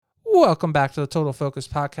Welcome back to the Total Focus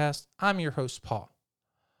Podcast. I'm your host, Paul.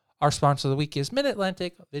 Our sponsor of the week is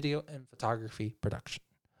Mid-Atlantic Video and Photography Production.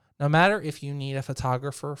 No matter if you need a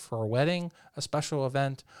photographer for a wedding, a special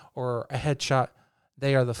event, or a headshot,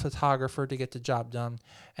 they are the photographer to get the job done.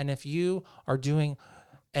 And if you are doing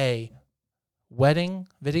a wedding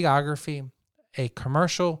videography, a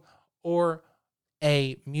commercial, or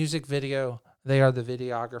a music video, they are the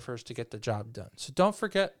videographers to get the job done. So don't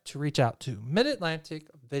forget to reach out to Mid-Atlantic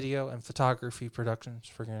Video and Photography Productions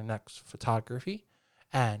for your next photography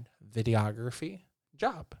and videography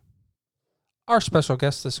job. Our special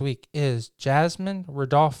guest this week is Jasmine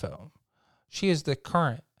Rodolfo. She is the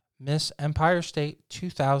current Miss Empire State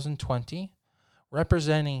 2020,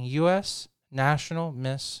 representing U.S. National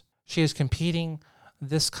Miss. She is competing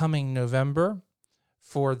this coming November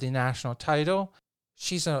for the national title.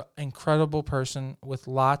 She's an incredible person with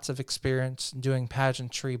lots of experience doing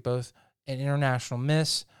pageantry, both an international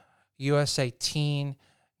Miss, USA Teen,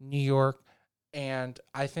 New York, and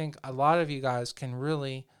I think a lot of you guys can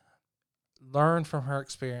really learn from her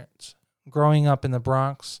experience. Growing up in the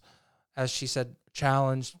Bronx, as she said,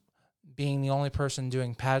 challenged, being the only person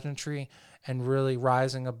doing pageantry and really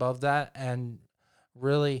rising above that and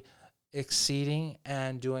really exceeding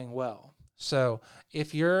and doing well. So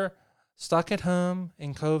if you're stuck at home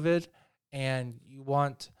in COVID and you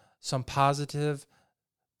want some positive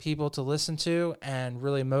people to listen to and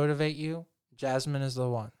really motivate you, Jasmine is the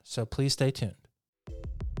one. So please stay tuned.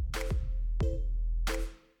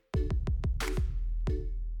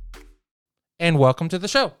 And welcome to the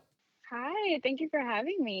show. Hi, thank you for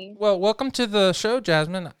having me. Well, welcome to the show,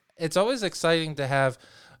 Jasmine. It's always exciting to have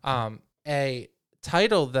a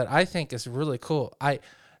title that I think is really cool.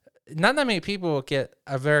 Not that many people get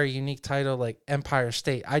a very unique title like Empire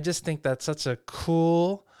State. I just think that's such a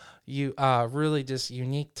cool, really just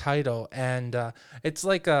unique title. And it's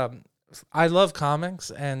like, I love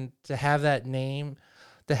comics, and to have that name,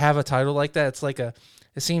 to have a title like that,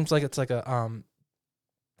 it seems like it's like a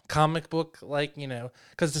comic book, like,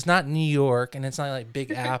 because it's not New York and it's not like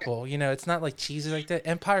Big Apple, it's not like cheesy like that.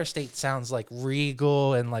 Empire State sounds like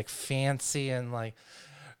regal and like fancy and like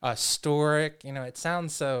historic. It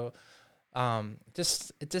sounds so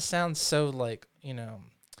it just sounds so like,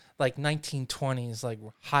 like 1920s, like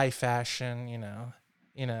high fashion,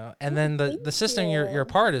 and then the Thank system you're a you.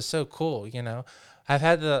 part is so cool. I've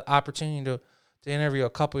had the opportunity to interview a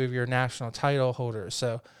couple of your national title holders,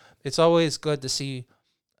 so it's always good to see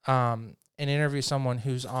and interview someone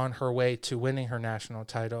who's on her way to winning her national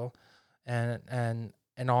title and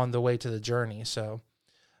on the way to the journey. So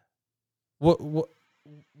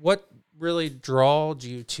what really drawed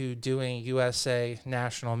you to doing USA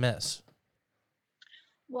National Miss?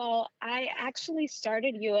 Well, I actually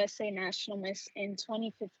started USA National Miss in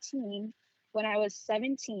 2015 when I was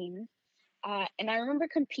 17. And I remember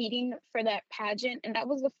competing for that pageant, and that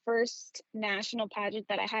was the first national pageant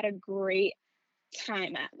that I had a great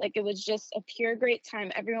time at. Like, it was just a pure great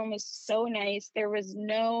time. Everyone was so nice. There was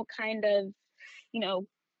no kind of, you know,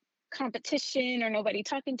 competition or nobody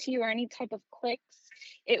talking to you or any type of clicks.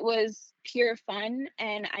 It was pure fun,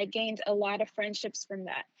 and I gained a lot of friendships from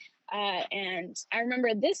that. And I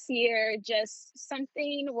remember this year, just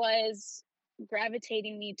something was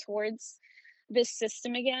gravitating me towards this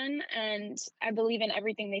system again. And I believe in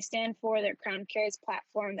everything they stand for, their Crown Cares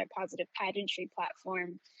platform, their positive pageantry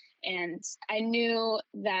platform. And I knew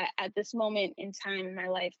that at this moment in time in my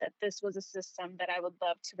life that this was a system that I would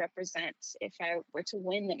love to represent if I were to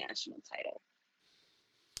win the national title.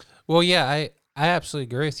 Well, yeah, I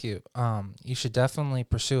absolutely agree with you. You should definitely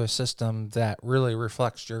pursue a system that really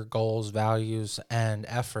reflects your goals, values, and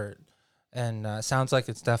effort. And sounds like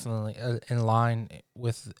it's definitely in line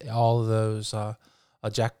with all of those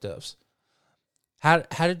objectives.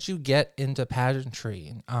 How did you get into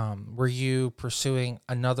pageantry? Were you pursuing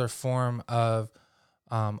another form of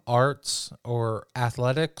arts or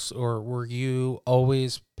athletics, or were you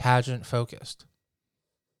always pageant focused?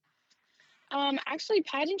 Actually,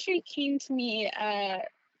 pageantry came to me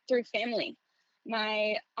through family.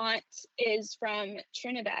 My aunt is from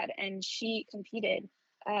Trinidad, and she competed.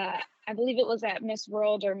 I believe it was at Miss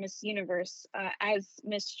World or Miss Universe as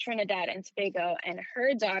Miss Trinidad and Tobago, and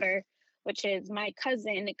her daughter, which is my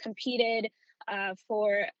cousin, competed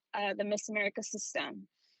for the Miss America system.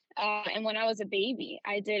 And when I was a baby,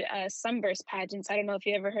 I did sunburst pageants. I don't know if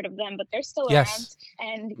you ever heard of them, but they're still around. Yes.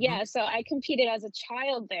 And Hmm. yeah, so I competed as a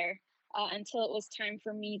child there until it was time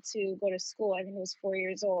for me to go to school. I think it was 4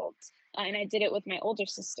 years old. And I did it with my older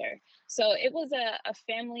sister. So it was a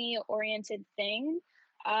family oriented thing.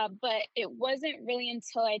 But it wasn't really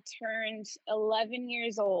until I turned 11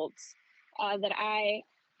 years old that I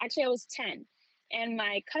actually I was 10, and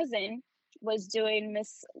my cousin was doing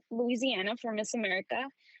Miss Louisiana for Miss America.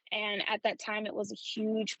 And at that time, it was a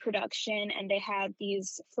huge production, and they had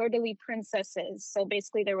these fleur de lis princesses. So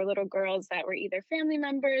basically, there were little girls that were either family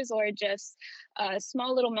members or just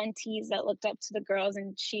small little mentees that looked up to the girls.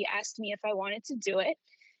 And she asked me if I wanted to do it.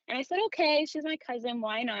 And I said, okay, she's my cousin,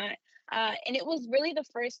 why not? And it was really the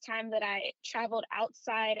first time that I traveled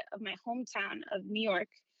outside of my hometown of New York,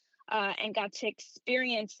 and got to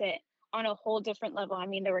experience it on a whole different level. I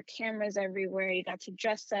mean, there were cameras everywhere. You got to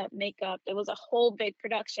dress up, make up. It was a whole big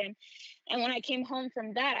production. And when I came home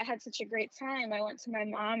from that, I had such a great time. I went to my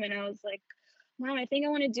mom and I was like, Mom, I think I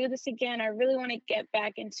want to do this again. I really want to get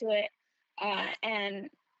back into it. And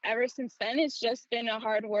ever since then, it's just been a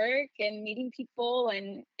hard work and meeting people,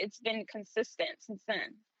 and it's been consistent since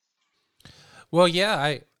then. Well,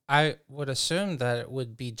 yeah, I would assume that it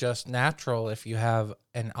would be just natural if you have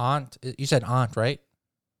an aunt. You said aunt, right?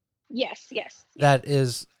 Yes, yes, yes. That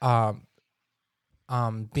is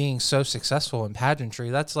being so successful in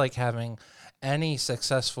pageantry. That's like having any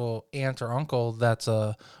successful aunt or uncle that's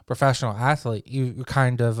a professional athlete. You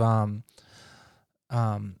kind of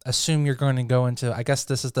assume you're going to go into. I guess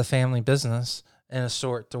this is the family business in a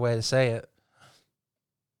sort the way to say it.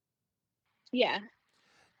 Yeah.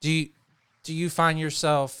 Do you do you find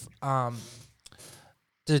yourself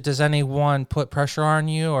does anyone put pressure on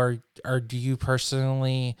you, or do you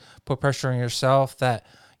personally put pressure on yourself that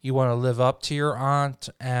you want to live up to your aunt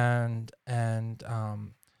and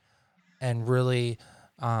really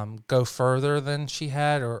go further than she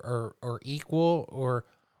had, or equal,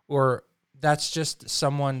 or that's just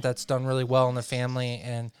someone that's done really well in the family,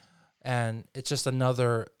 and it's just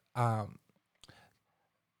another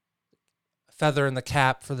feather in the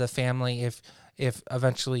cap for the family if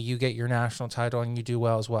eventually you get your national title and you do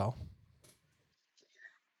well as well.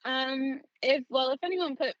 If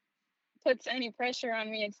anyone puts any pressure on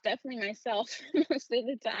me, it's definitely myself most of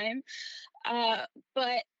the time.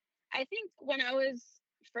 But I think when I was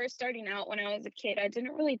first starting out, when I was a kid, I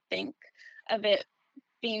didn't really think of it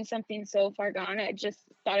being something so far gone. I just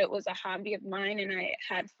thought it was a hobby of mine and I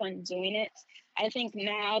had fun doing it. I think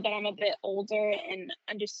now that I'm a bit older and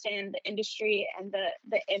understand the industry and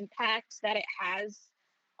the impact that it has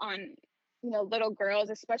on, little girls,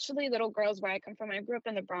 especially little girls where I come from. I grew up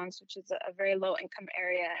in the Bronx, which is a very low income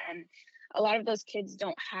area, and a lot of those kids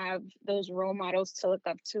don't have those role models to look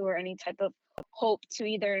up to or any type of hope to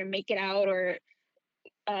either make it out or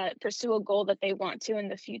pursue a goal that they want to in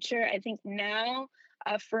the future. I think now,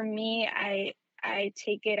 for me, I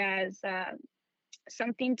take it as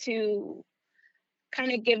something to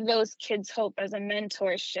kind of give those kids hope as a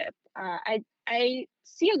mentorship. I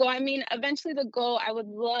see a goal. I mean, eventually the goal, I would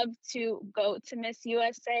love to go to Miss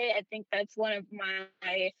USA. I think that's one of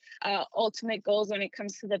my ultimate goals when it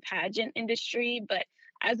comes to the pageant industry. But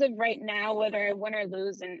as of right now, whether I win or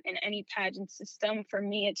lose in any pageant system, for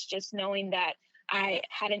me, it's just knowing that I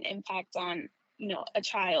had an impact on, a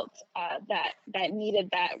child that needed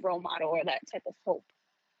that role model or that type of hope.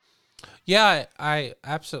 Yeah, I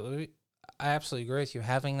absolutely agree with you.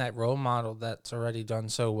 Having that role model that's already done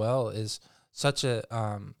so well is such a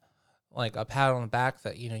like a pat on the back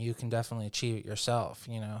that you can definitely achieve it yourself.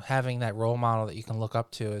 Having that role model that you can look up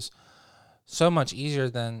to is so much easier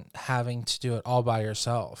than having to do it all by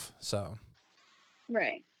yourself. So,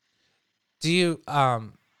 Right. do you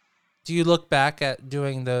do you look back at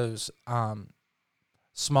doing those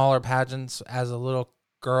smaller pageants as a little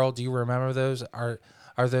girl? Do you remember those? Are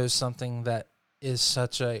those something that is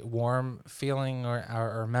such a warm feeling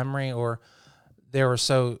or memory, or you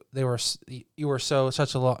were so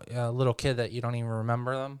such a little kid that you don't even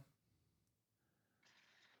remember them?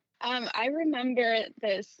 I remember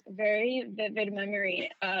this very vivid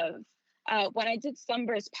memory of when I did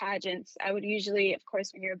Sunburst pageants. I would usually, of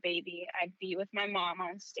course, when you're a baby, I'd be with my mom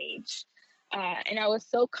on stage. And I was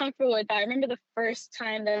so comfortable with that. I remember the first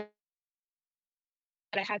time that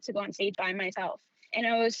I had to go on stage by myself. And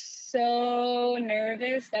I was so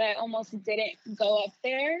nervous that I almost didn't go up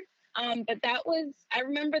there. I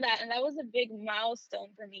remember that, and that was a big milestone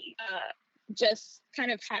for me. Just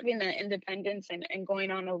kind of having that independence and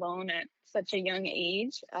going on alone at such a young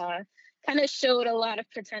age kind of showed a lot of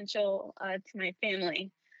potential to my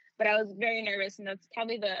family. But I was very nervous, and that's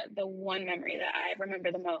probably the one memory that I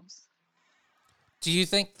remember the most. Do you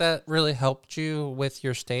think that really helped you with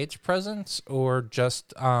your stage presence, or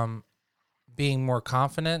just being more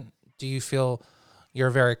confident? Do you feel you're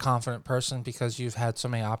a very confident person because you've had so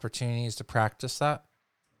many opportunities to practice that?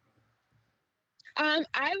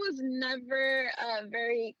 I was never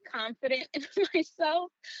very confident in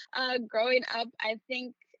myself growing up. I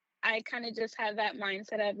think I kind of just have that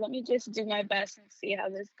mindset of, let me just do my best and see how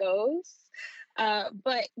this goes.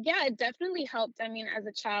 But yeah, it definitely helped. I mean, as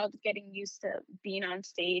a child, getting used to being on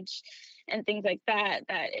stage and things like that,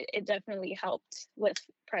 it definitely helped with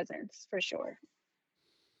presence for sure.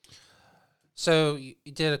 So you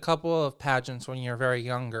did a couple of pageants when you were very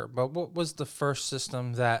younger, but what was the first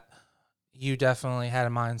system that you definitely had a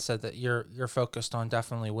mindset that you're focused on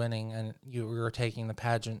definitely winning, and you were taking the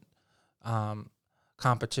pageant um,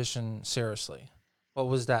 competition seriously? What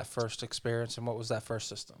was that first experience, and what was that first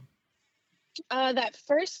system? That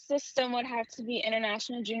first system would have to be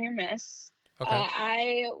International Junior Miss. Okay.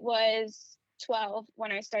 I was 12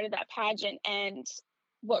 when I started that pageant, and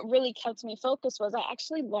what really kept me focused was I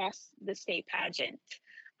actually lost the state pageant.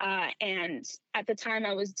 And at the time,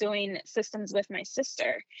 I was doing systems with my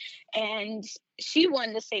sister, and she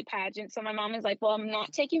won the state pageant. So my mom was like, "Well, I'm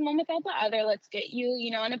not taking one without the other. Let's get you,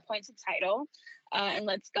 an appointed title, and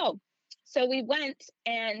let's go." So we went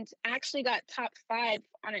and actually got top five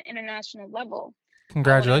on an international level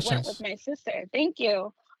when I went with Congratulations. my sister. Thank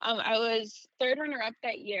you. I was third runner up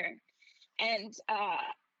that year. And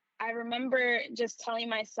I remember just telling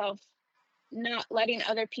myself, not letting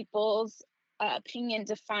other people's opinion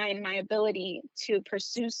define my ability to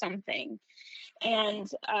pursue something. And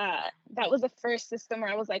that was the first system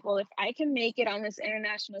where I was like, well, if I can make it on this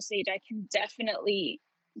international stage, I can definitely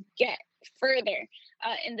get further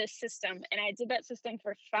in this system. And I did that system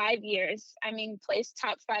for 5 years. I mean, placed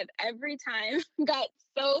top five every time, got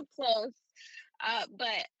so close.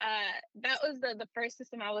 But that was the first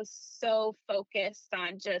system I was so focused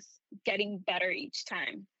on just getting better each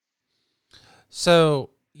time.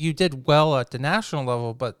 So you did well at the national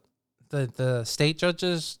level, but the state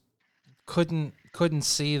judges couldn't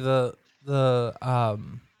see the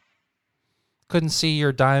couldn't see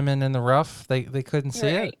your diamond in the rough. They couldn't see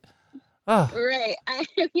it. Right, Oh, right.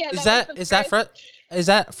 Yeah, is that was that the is that first. fr- is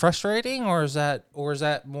that frustrating, or is that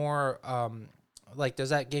more like, does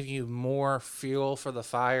that give you more fuel for the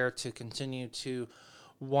fire to continue to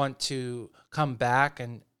want to come back,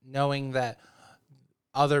 and knowing that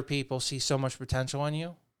other people see so much potential in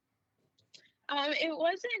you? It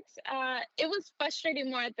wasn't. It was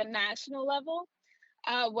frustrating more at the national level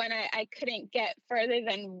when I couldn't get further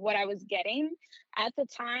than what I was getting at the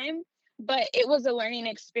time. But it was a learning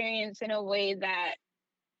experience in a way that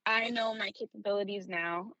I know my capabilities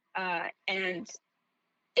now, and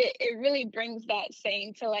it really brings that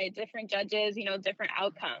saying to like different judges, different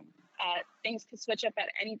outcome. Things could switch up at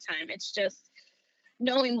any time. It's just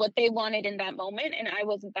knowing what they wanted in that moment, and I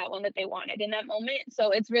wasn't that one that they wanted in that moment.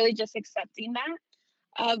 So it's really just accepting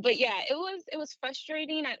that. But yeah, it was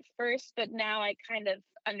frustrating at first, but now I kind of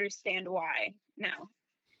understand why now.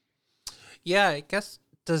 Yeah, I guess,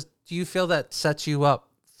 do you feel that sets you up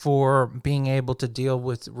for being able to deal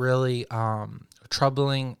with really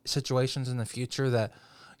troubling situations in the future, that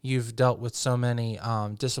you've dealt with so many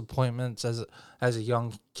disappointments as a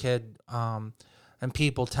young kid, and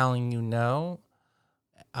people telling you no?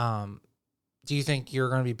 Um, do you think you're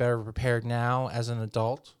going to be better prepared now as an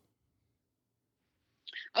adult?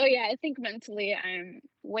 Oh yeah, I think mentally I'm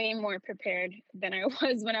way more prepared than I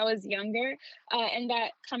was when I was younger, and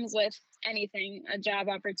that comes with anything, a job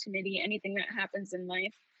opportunity, anything that happens in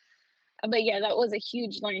life. But yeah, that was a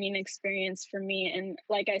huge learning experience for me, and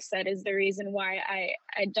like I said, is the reason why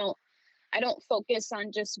I don't focus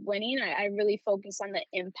on just winning. I really focus on the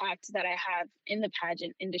impact that I have in the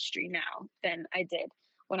pageant industry now than I did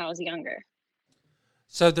when I was younger.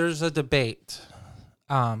 So there's a debate,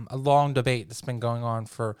 a long debate that's been going on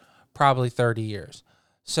for probably 30 years.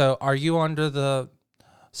 So are you under the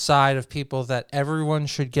side of people that everyone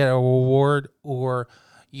should get a reward, or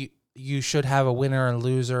you should have a winner and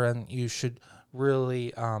loser, and you should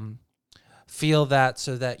really feel that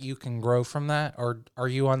so that you can grow from that? Or are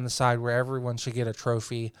you on the side where everyone should get a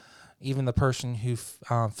trophy, even the person who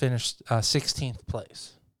finished 16th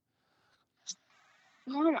place?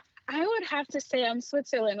 Um, I would have to say I'm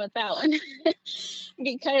Switzerland with that one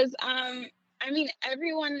because I mean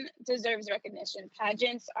everyone deserves recognition.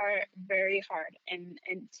 Pageants are very hard and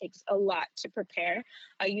takes a lot to prepare.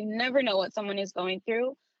 You never know what someone is going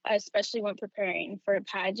through, especially when preparing for a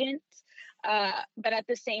pageant. But at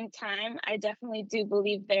the same time, I definitely do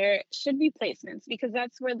believe there should be placements because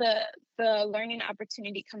that's where the learning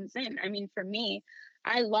opportunity comes in. I mean, for me,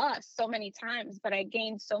 I lost so many times, but I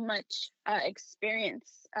gained so much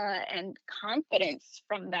experience and confidence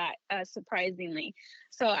from that, surprisingly.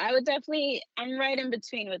 So I would definitely, I'm right in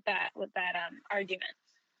between with that argument.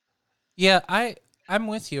 Yeah, I'm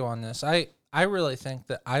with you on this. I really think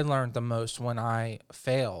that I learned the most when I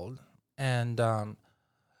failed, and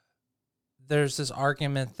there's this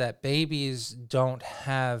argument that babies don't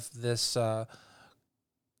have this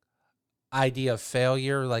idea of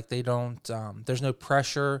failure. Like they don't, there's no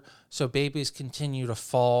pressure. So babies continue to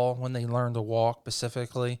fall when they learn to walk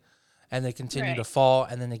specifically, and they continue to Right. fall,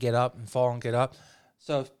 and then they get up and fall and get up.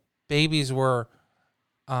 So if babies were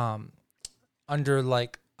um, under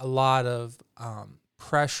like a lot of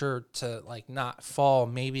pressure to like not fall,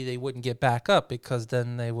 maybe they wouldn't get back up because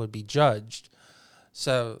then they would be judged.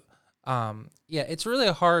 So yeah, it's really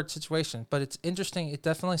a hard situation, but it's interesting. It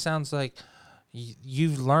definitely sounds like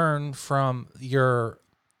you've learned from your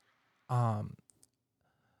um,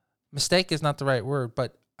 mistake is not the right word,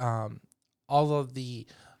 but all of the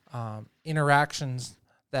interactions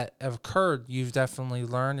that have occurred, you've definitely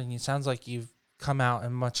learned, and it sounds like you've come out a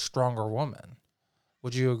much stronger woman.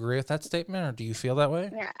 Would you agree with that statement, or do you feel that way?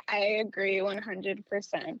 Yeah, I agree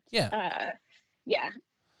 100%. Yeah. Yeah.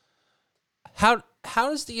 How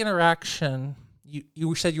does the interaction?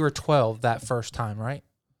 You said you were 12 that first time, right?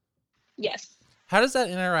 Yes. How does that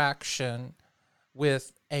interaction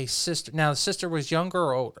with a sister? Now, the sister was younger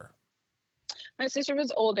or older? My sister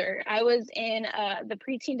was older. I was in the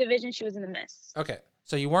preteen division. She was in the miss. Okay,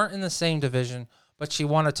 so you weren't in the same division, but she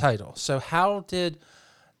won a title. So how did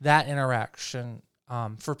that interaction,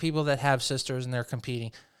 for people that have sisters and they're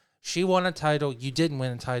competing, she won a title, you didn't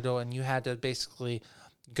win a title, and you had to basically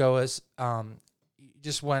go as you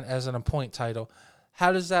just went as an appoint title.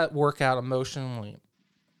 How does that work out emotionally?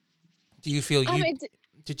 Do you feel you It,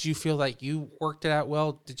 did you feel like you worked it out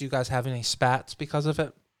well? Did you guys have any spats because of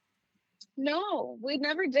it? no, we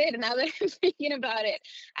never did. Now that I'm thinking about it,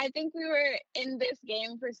 I think we were in this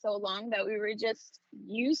game for so long that we were just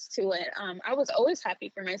used to it. I was always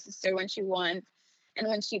happy for my sister when she won and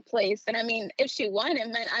when she placed. And I mean, if she won, it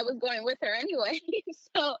meant I was going with her anyway.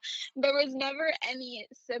 So there was never any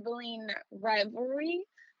sibling rivalry.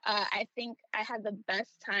 I think I had the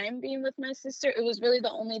best time being with my sister. It was really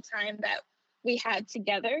the only time that we had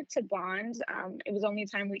together to bond. It was the only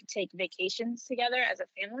time we'd take vacations together as a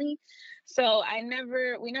family. So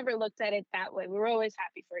we never looked at it that way. We were always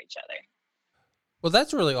happy for each other. Well,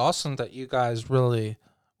 that's really awesome that you guys really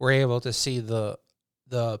were able to see the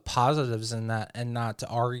positives in that and not to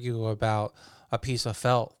argue about a piece of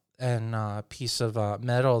felt and a piece of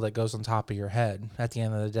metal that goes on top of your head at the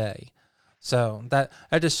end of the day. So that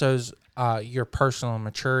just shows your personal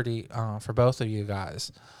maturity for both of you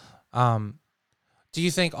guys. Um, do you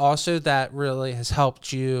think also that really has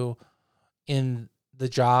helped you in the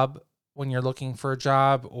job when you're looking for a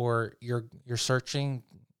job or you're searching?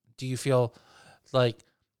 Do you feel like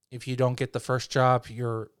if you don't get the first job,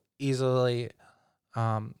 you're easily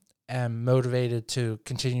and motivated to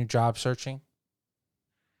continue job searching?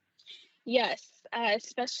 Yes,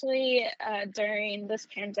 especially during this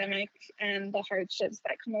pandemic and the hardships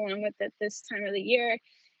that come along with it this time of the year.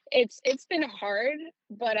 It's been hard,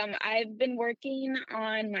 but I've been working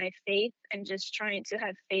on my faith and just trying to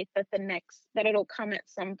have faith that it'll come at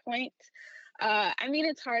some point. I mean,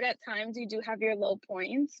 it's hard at times. You do have your low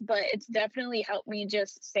points, but it's definitely helped me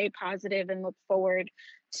just stay positive and look forward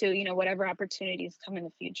to, whatever opportunities come in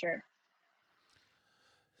the future.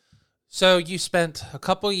 So you spent a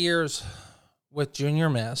couple years with Junior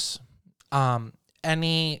Miss.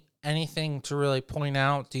 Anything to really point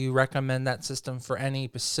out? Do you recommend that system for any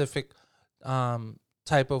specific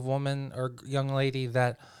type of woman or young lady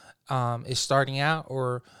that is starting out,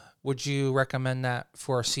 or would you recommend that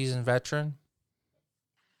for a seasoned veteran?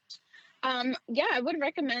 Yeah, I would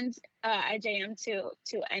recommend IJM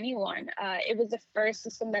to anyone. It was the first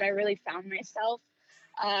system that I really found myself,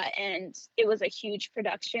 and it was a huge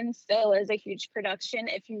production. Still is a huge production.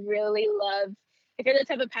 If you're the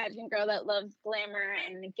type of pageant girl that loves glamour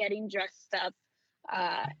and getting dressed up,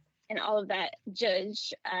 uh, and all of that,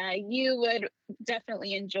 Judge, you would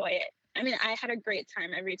definitely enjoy it. I mean, I had a great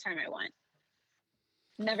time every time I went.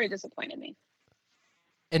 Never disappointed me.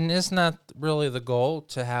 And isn't that really the goal,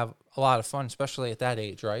 to have a lot of fun, especially at that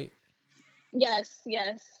age, right? Yes,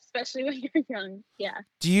 yes, especially when you're young. Yeah.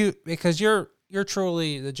 Do you, because you're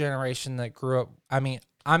truly the generation that grew up. I mean,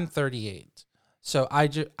 I'm 38. So I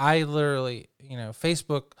literally,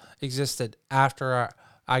 Facebook existed after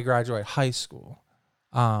I graduated high school.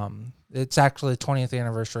 It's actually the 20th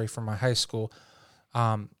anniversary for my high school.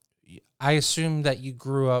 Um, I assume that you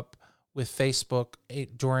grew up with Facebook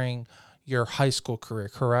during your high school career,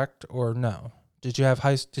 correct? Or no? Did you have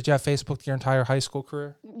Facebook your entire high school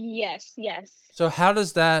career? Yes, yes. So how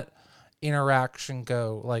does that interaction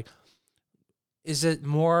go? Like, is it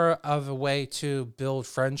more of a way to build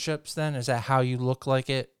friendships then? Is that how you look like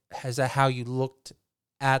it? Is that how you looked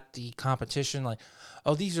at the competition? Like,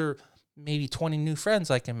 oh, these are maybe 20 new friends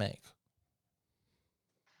I can make.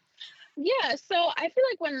 Yeah, so I feel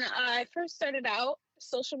like when I first started out,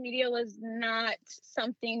 social media was not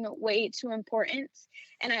something way too important.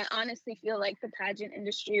 And I honestly feel like the pageant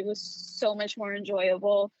industry was so much more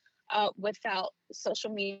enjoyable without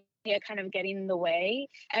social media kind of getting in the way.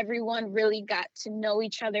 Everyone really got to know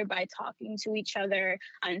each other by talking to each other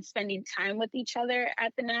and spending time with each other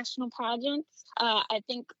at the national pageants. I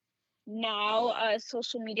think now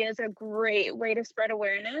social media is a great way to spread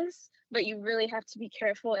awareness, but you really have to be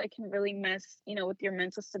careful. It can really mess, with your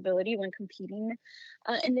mental stability when competing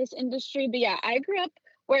in this industry. But yeah, I grew up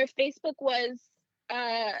where Facebook was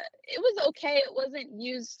it was okay. It wasn't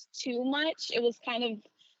used too much. It was kind of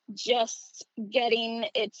just getting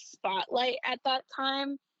its spotlight at that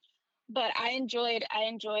time. But I enjoyed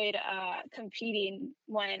competing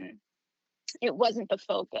when it wasn't the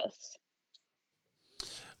focus.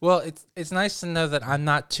 Well, it's nice to know that I'm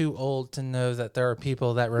not too old to know that there are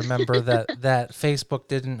people that remember that Facebook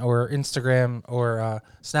didn't, or Instagram, or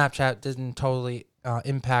Snapchat didn't totally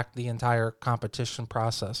impact the entire competition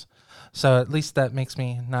process. So at least that makes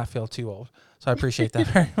me not feel too old. So I appreciate that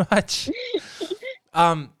very much.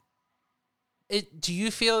 Um, do you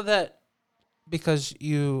feel that because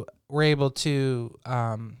you were able to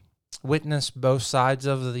witness both sides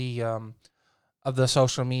of the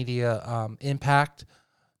social media impact?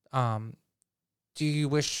 Um, do you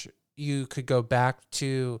wish you could go back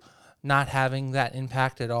to not having that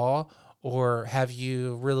impact at all, or have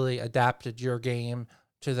you really adapted your game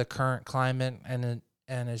to the current climate, and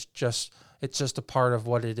it's just a part of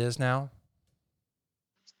what it is now?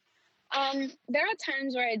 There are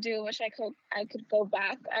times where I do wish I could go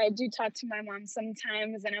back. I do talk to my mom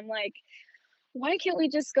sometimes, and I'm like, why can't we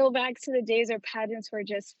just go back to the days where pageants were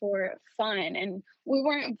just for fun and we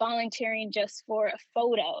weren't volunteering just for a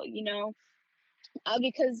photo?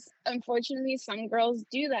 Because unfortunately some girls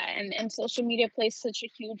do that, and social media plays such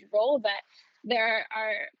a huge role that there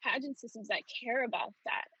are pageant systems that care about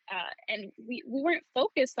that, and we weren't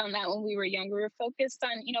focused on that when we were younger. We were focused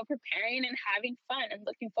on preparing and having fun and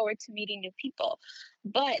looking forward to meeting new people.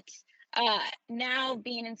 But now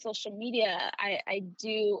being in social media, I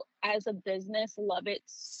do, as a business, love it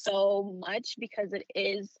so much because it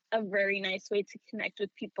is a very nice way to connect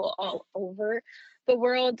with people all over the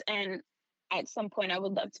world. And at some point I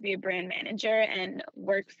would love to be a brand manager and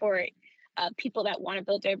work for people that want to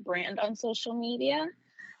build their brand on social media.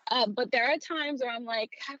 But there are times where I'm like,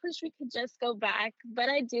 I wish we could just go back, but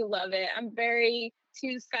I do love it. I'm very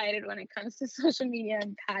two-sided when it comes to social media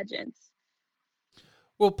and pageants.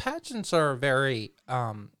 Well, pageants are a very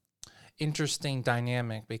interesting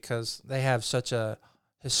dynamic because they have such a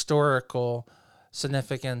historical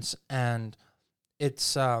significance, and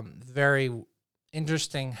it's very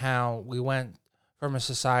interesting how we went from a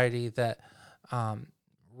society that um,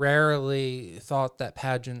 rarely thought that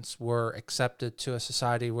pageants were accepted to a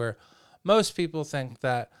society where most people think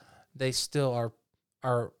that they still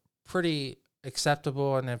are pretty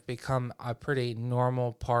acceptable and have become a pretty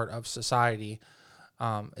normal part of society.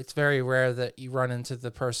 It's very rare that you run into the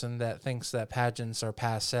person that thinks that pageants are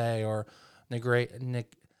passe or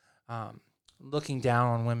um, looking down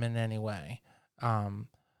on women anyway. Um,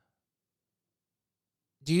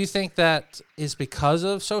 do you think that is because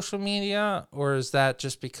of social media, or is that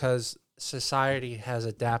just because society has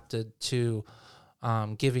adapted to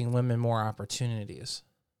giving women more opportunities?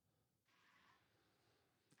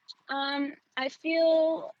 I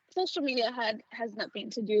feel social media has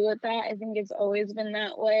nothing to do with that. I think it's always been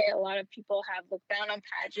that way. A lot of people have looked down on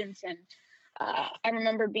pageants, and I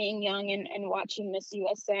remember being young and watching Miss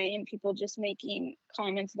USA and people just making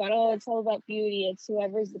comments about, oh, it's all about beauty, it's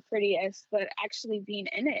whoever's the prettiest, but actually being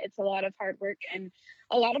in it, it's a lot of hard work. And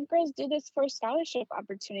a lot of girls do this for scholarship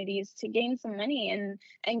opportunities to gain some money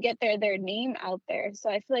and get their name out there.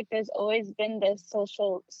 So I feel like there's always been this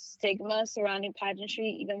social stigma surrounding pageantry,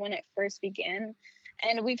 even when it first began.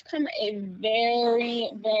 And we've come a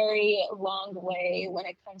very, very long way when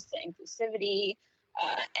it comes to inclusivity,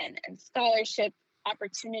 and scholarship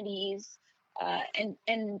opportunities,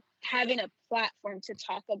 and having a platform to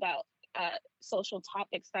talk about social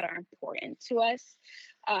topics that are important to us.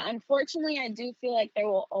 Unfortunately, I do feel like there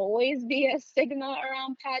will always be a stigma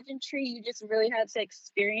around pageantry. You just really have to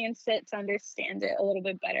experience it to understand it a little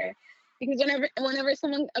bit better. Because whenever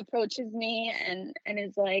someone approaches me and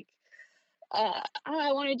is like, oh,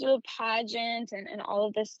 I want to do a pageant and all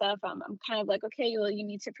of this stuff, I'm kind of like, okay, well, you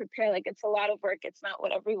need to prepare. Like, it's a lot of work. It's not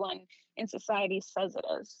what everyone in society says it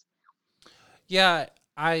is. Yeah,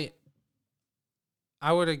 I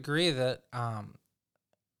I would agree that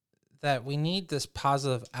we need this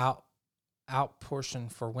positive out portion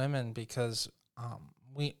for women because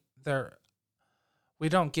we there we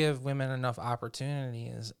don't give women enough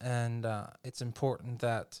opportunities, and it's important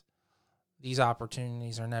that these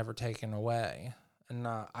opportunities are never taken away. And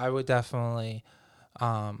I would definitely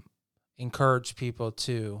um, encourage people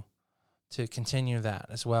to continue that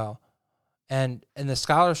as well. And the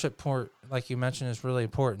scholarship part, like you mentioned, is really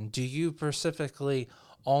important. Do you specifically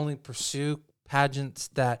only pursue pageants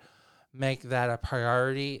that make that a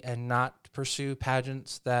priority and not pursue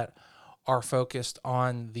pageants that are focused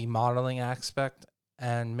on the modeling aspect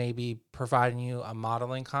and maybe providing you a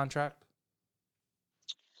modeling contract?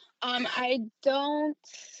 Um, I don't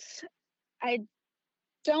I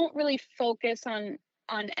don't really focus on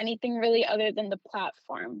anything really other than the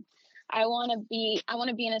platform. I want to be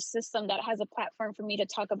in a system that has a platform for me to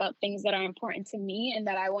talk about things that are important to me and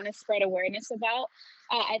that I want to spread awareness about.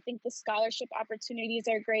 I think the scholarship opportunities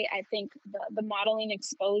are great. I think the modeling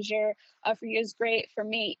exposure for you is great. For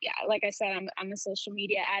me, yeah, like I said, I'm a social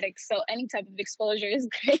media addict, so any type of exposure is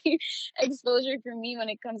great exposure for me when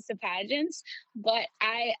it comes to pageants. But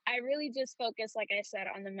I really just focus, like I said,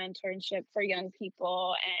 on the mentorship for young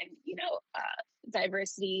people and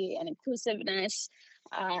diversity and inclusiveness,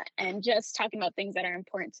 and just talking about things that are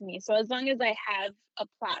important to me. So as long as I have a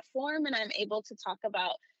platform and I'm able to talk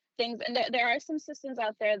about things, and there are some systems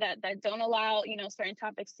out there that don't allow certain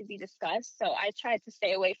topics to be discussed. So I try to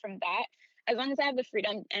stay away from that. As long as I have the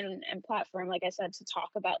freedom and platform, like I said, to talk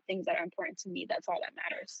about things that are important to me, that's all that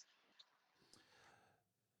matters.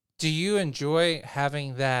 Do you enjoy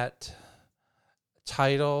having that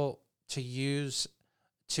title to use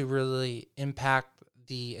to really impact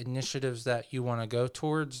the initiatives that you want to go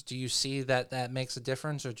towards? Do you see that that makes a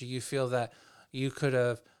difference, or do you feel that you could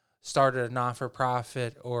have started a non for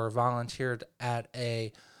profit or volunteered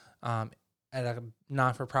um, at a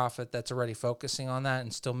non for profit that's already focusing on that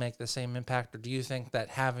and still make the same impact? Or do you think that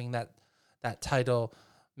having that title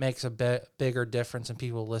makes a bigger difference and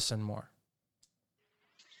people listen more?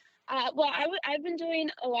 Well, I've been doing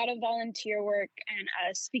a lot of volunteer work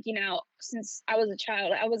and speaking out since I was a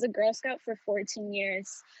child. I was a Girl Scout for 14 years,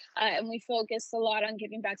 and we focused a lot on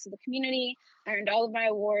giving back to the community. I earned all of my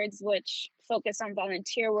awards, which focus on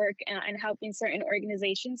volunteer work and helping certain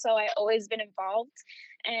organizations. So I always been involved,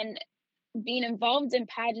 and being involved in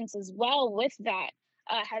pageants as well with that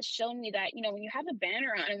has shown me that when you have a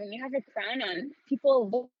banner on and when you have a crown on, people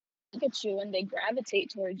look at you and they gravitate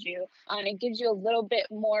towards you, and it gives you a little bit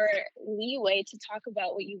more leeway to talk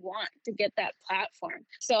about what you want to get that platform.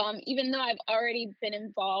 So even though I've already been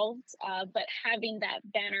involved, but having that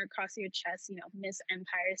banner across your chest, Miss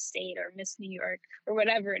Empire State or Miss New York or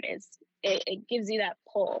whatever it is, it gives you that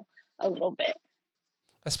pull a little bit.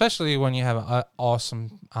 Especially when you have an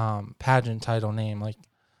awesome pageant title name like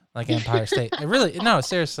Empire State. It really no,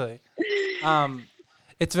 seriously. Um,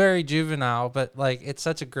 it's very juvenile, but like it's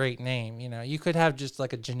such a great name. You know, you could have just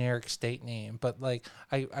like a generic state name, but like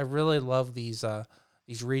I really love these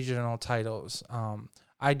regional titles.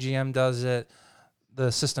 IGM does it.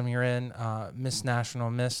 The system you're in, Miss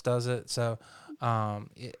National Miss does it. So,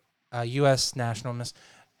 U.S. National Miss,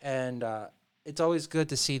 and it's always good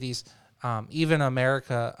to see these. Even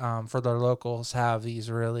America, for their locals, have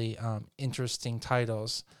these really interesting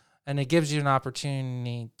titles, and it gives you an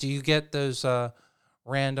opportunity. Do you get those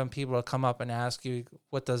random people to come up and ask you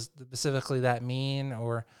what does specifically that mean?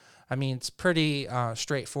 Or, I mean, it's pretty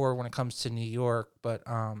straightforward when it comes to New York, but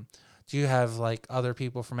do you have like other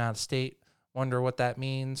people from out of state wonder what that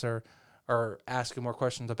means, or ask you more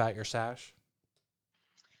questions about your sash?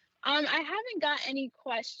 I haven't got any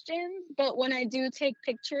questions, but when I do take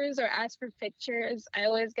pictures or ask for pictures, I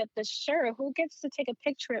always get the sure, who gets to take a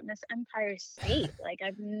picture at Miss Empire State? Like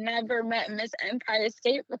I've never met Miss Empire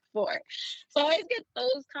State before. So I always get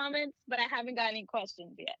those comments, but I haven't got any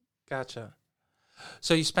questions yet. Gotcha.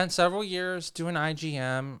 So you spent several years doing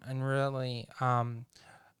IGM, and really,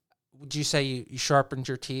 would you say you sharpened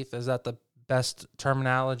your teeth? Is that the best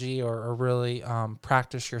terminology, or really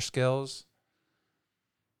practice your skills?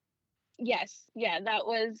 Yes, yeah, that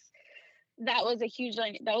was a huge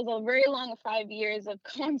that was a very long 5 years of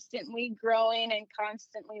constantly growing and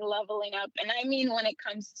constantly leveling up. And I mean when it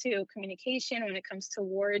comes to communication, when it comes to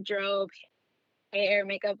wardrobe, hair,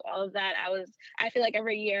 makeup, all of that, I feel like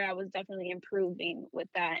every year I was definitely improving with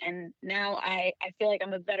that. And now I feel like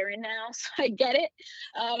I'm a veteran now, so I get it.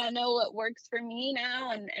 I know what works for me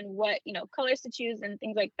now and what colors to choose and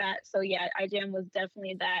things like that. So yeah, IGM was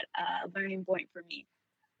definitely that learning point for me.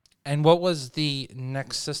 And what was the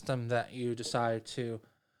next system that you decided to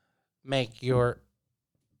make your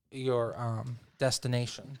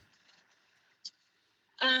destination?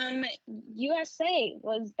 Um, USA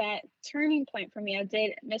was that turning point for me. I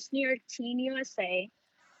did Miss New York Teen USA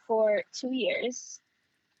for 2 years.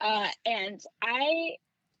 And I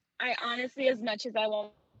honestly, as much as I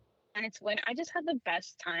wanted to win, I just had the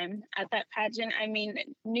best time at that pageant. I mean,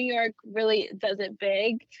 New York really does it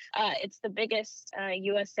big. It's the biggest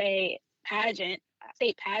USA pageant,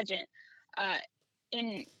 state pageant, uh,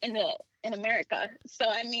 in America. So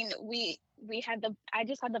I mean, we had the I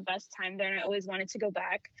just had the best time there, and I always wanted to go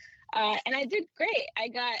back. And I did great. I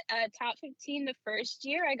got top 15 the first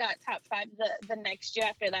year. I got top 5 the next year.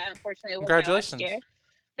 After that, unfortunately, it was my last Congratulations. year.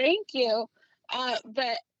 Thank you.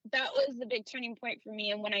 But that was the big turning point for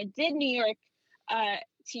me. And when I did New York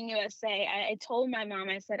Teen USA, I told my mom,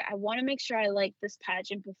 I said, I want to make sure I like this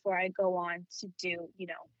pageant before I go on to do,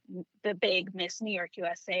 the big Miss New York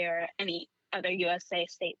USA or any other USA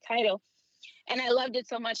state title. And I loved it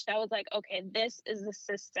so much that I was like, okay, this is the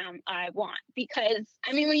system I want. Because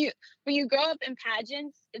I mean, when you grow up in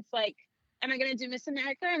pageants, it's like, am I gonna do Miss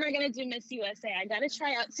America or am I gonna do Miss USA? I gotta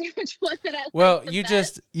try out, see which one that I like Well, the you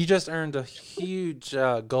best. just earned a huge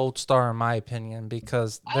gold star in my opinion,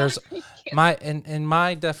 because Oh, there's thank you. my in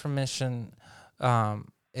my definition.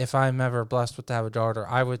 If I'm ever blessed with to have a daughter,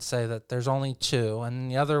 I would say that there's only two, and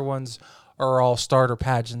the other ones are all starter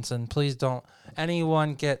pageants. And please don't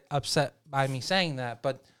anyone get upset by me saying that,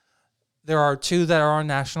 but there are two that are on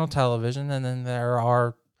national television, and then there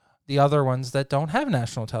are the other ones that don't have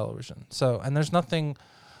national television. So, and there's nothing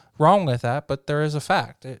wrong with that, but there is a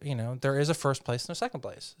fact. There is a first place and a second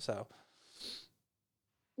place. So,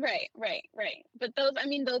 Right, right, right. But those, I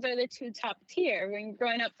mean, those are the two top tier. When you're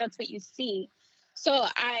growing up, that's what you see. So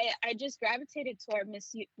I just gravitated toward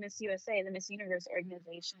Miss USA, the Miss Universe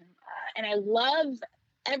organization, and I love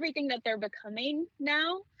everything that they're becoming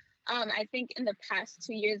now. I think in the past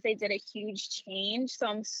 2 years they did a huge change, so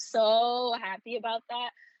I'm so happy about that,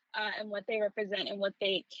 and what they represent and what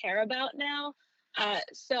they care about now.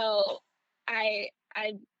 So I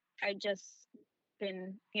I I just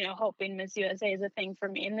been, hoping Miss USA is a thing for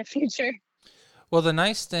me in the future. well, the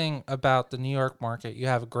nice thing about the New York market, you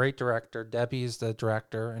have a great director. Debbie is the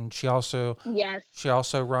director, and Yes. she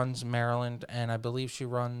also runs Maryland, and I believe she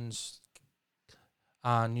runs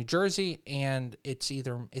New Jersey, and it's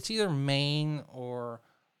either Maine or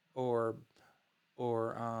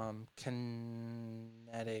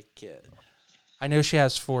Connecticut. I know she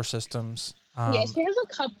has four systems. Yeah, she has a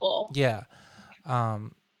couple. Yeah,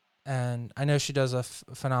 um, and I know she does a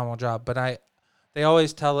phenomenal job. But they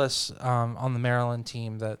always tell us on the Maryland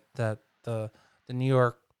team that the New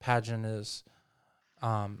York pageant is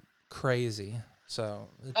crazy. So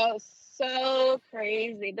Oh, so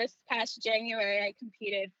crazy. This past January, I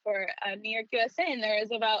competed for New York USA, and there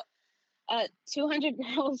was about 200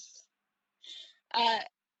 girls uh,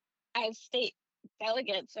 as state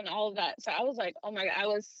delegates and all of that. So I was like, oh my God, I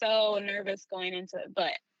was so nervous going into it,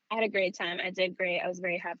 but I had a great time. I did great. I was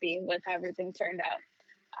very happy with how everything turned out.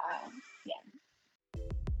 Yeah.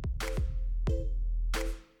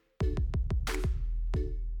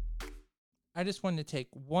 I just wanted to take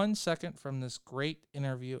 1 second from this great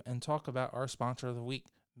interview and talk about our sponsor of the week,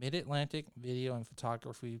 Mid Atlantic Video and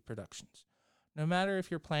Photography Productions. No matter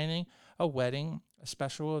if you're planning a wedding, a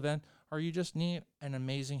special event, or you just need an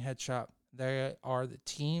amazing headshot, they are the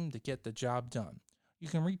team to get the job done. You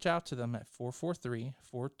can reach out to them at 443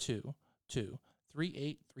 422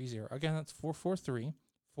 3830. Again, that's 443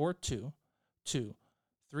 422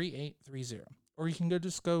 3830. Or you can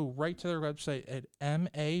just go right to their website at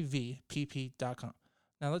mavpp.com.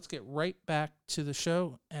 Now let's get right back to the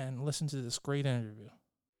show and listen to this great interview.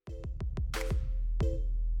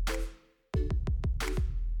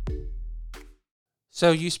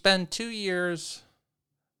 So you spend 2 years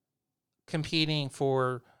competing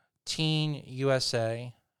for Teen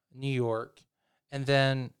USA, New York, and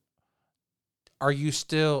then are you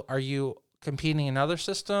competing in other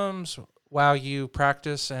systems while you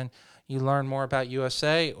practice and you learn more about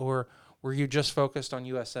USA, or were you just focused on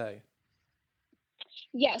USA?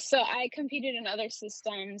 Yeah, so I competed in other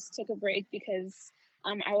systems, took a break because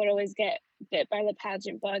I would always get bit by the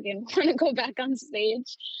pageant bug and want to go back on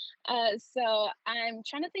stage. So I'm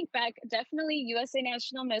trying to think back. Definitely USA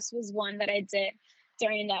National Miss was one that I did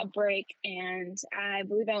during that break. And I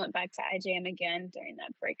believe I went back to IJM again during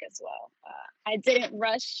that break as well. I didn't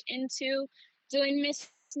rush into doing Miss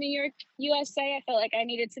New York USA. I felt like I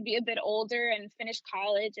needed to be a bit older and finish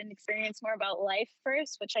college and experience more about life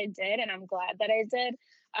first, which I did, and I'm glad that I did.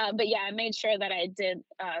 But yeah, I made sure that I did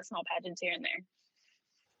small pageants here and there.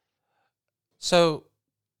 So,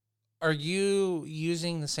 are you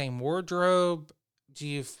using the same wardrobe? Do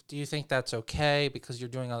you think that's okay because you're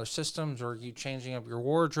doing other systems, or are you changing up your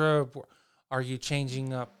wardrobe? Are you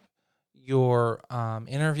changing up your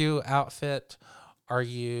interview outfit? Are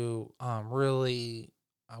you really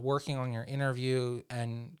working on your interview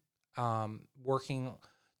and working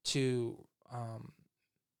to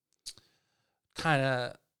kind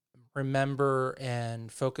of remember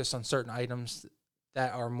and focus on certain items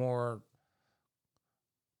that are more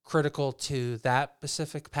critical to that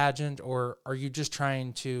specific pageant, or are you just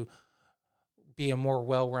trying to be a more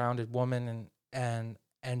well-rounded woman and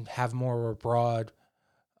have more of a broad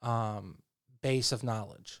base of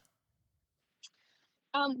knowledge?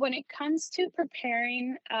 When it comes to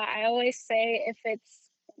preparing, I always say if it's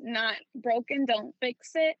not broken, don't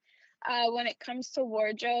fix it. When it comes to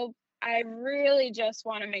wardrobe, I really just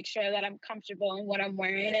want to make sure that I'm comfortable in what I'm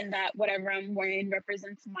wearing and that whatever I'm wearing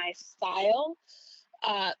represents my style.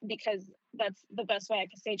 Because that's the best way I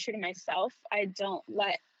can stay true to myself. I don't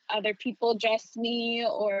let other people dress me,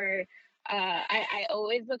 or I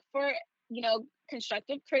always look for,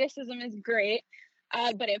 constructive criticism is great.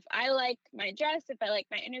 But if I like my dress, if I like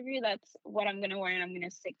my interview, that's what I'm going to wear and I'm going to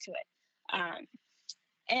stick to it.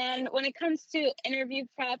 And when it comes to interview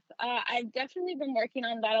prep, I've definitely been working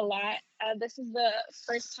on that a lot. This is the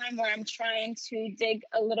first time where I'm trying to dig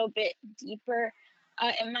a little bit deeper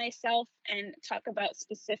in myself and talk about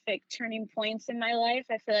specific turning points in my life.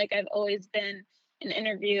 I feel like I've always been an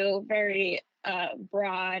interview very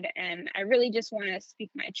broad, and I really just want to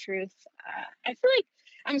speak my truth. I feel like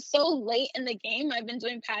I'm so late in the game. I've been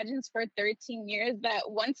doing pageants for 13 years that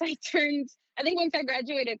I think once I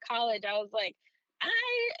graduated college, I was like,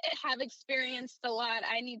 I have experienced a lot.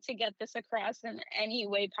 I need to get this across in any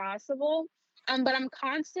way possible. But I'm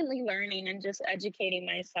constantly learning and just educating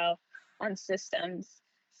myself on systems.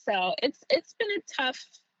 So it's been a tough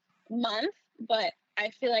month, but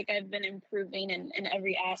I feel like I've been improving in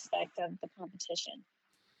every aspect of the competition.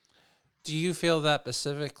 Do you feel that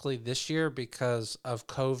specifically this year because of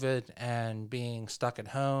COVID and being stuck at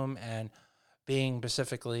home and being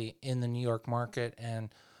specifically in the New York market,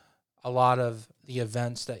 and a lot of the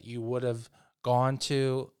events that you would have gone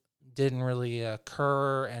to didn't really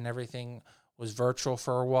occur and everything was virtual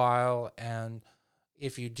for a while? And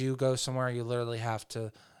if you do go somewhere, you literally have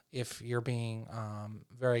to, if you're being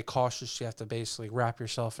very cautious, you have to basically wrap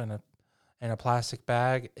yourself in a plastic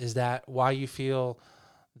bag. Is that why you feel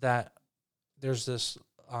that there's this,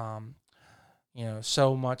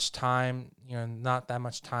 so much time, not that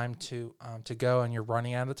much time to go, and you're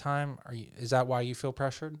running out of time? Is that why you feel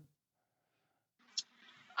pressured?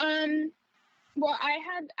 Well, I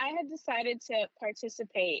had decided to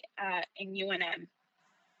participate in UNM,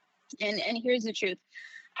 and here's the truth.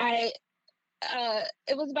 I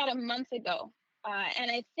It was about a month ago,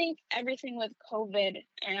 and I think everything with COVID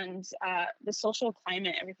and the social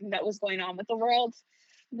climate, everything that was going on with the world,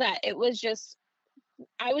 that I was just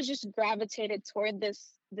gravitated toward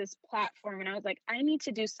this platform, and I was like, I need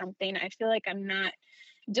to do something. I feel like I'm not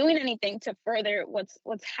doing anything to further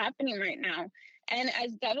what's happening right now. And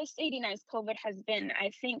as devastating as COVID has been,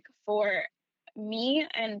 I think for me,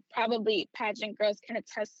 and probably pageant girls can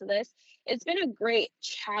attest to this, it's been a great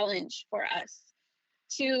challenge for us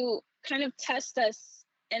to kind of test us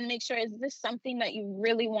and make sure, is this something that you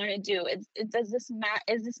really want to do? Is this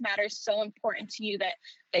matter so important to you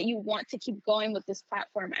that you want to keep going with this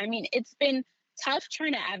platform? I mean, it's been tough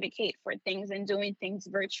trying to advocate for things and doing things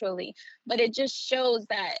virtually, but it just shows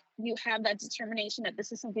that you have that determination that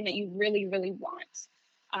this is something that you really, really want.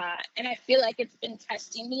 And I feel like it's been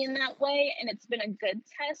testing me in that way, and it's been a good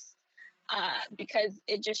test because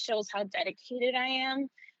it just shows how dedicated I am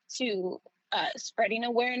to spreading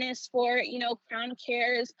awareness for, Crown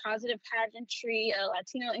Cares, positive pageantry,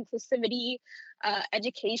 Latino inclusivity,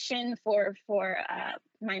 education for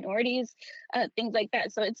minorities, things like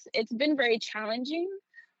that. So it's been very challenging,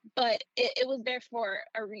 but it was there for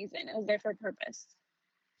a reason. It was there for a purpose.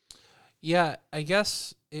 Yeah, I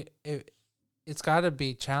guess it's got to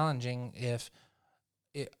be challenging. If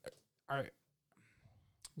it are,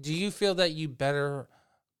 do you feel that you better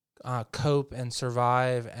cope and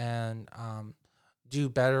survive and do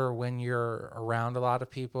better when you're around a lot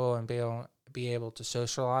of people and be able to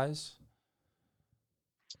socialize?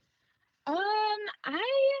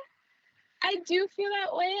 I do feel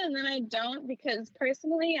that way, and then I don't, because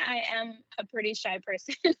personally I am a pretty shy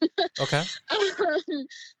person. Okay.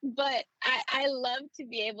 But I love to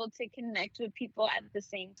be able to connect with people at the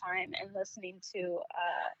same time and listening to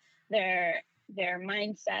their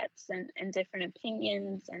mindsets and different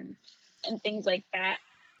opinions and things like that.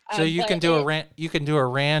 So you can But do you can do a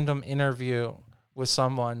random interview with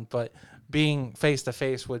someone, but being face to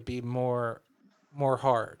face would be more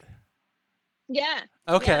hard. yeah,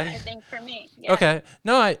 Okay. I think for me, yeah. Okay.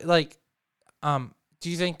 No, I like. Do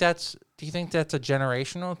you think that's a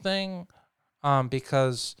generational thing?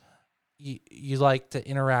 Because you like to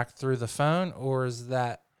interact through the phone, or is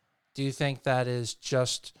that, do you think that is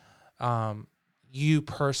just you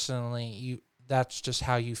personally, that's just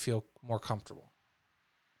how you feel more comfortable?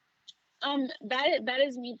 That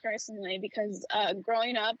is me personally because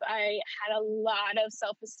growing up, I had a lot of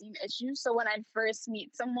self-esteem issues. So when I'd first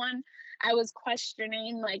meet someone, I was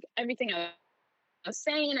questioning like everything I was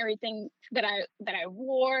saying, everything that I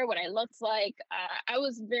wore, what I looked like. I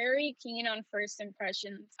was very keen on first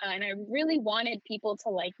impressions, and I really wanted people to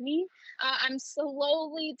like me. I'm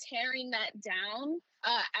slowly tearing that down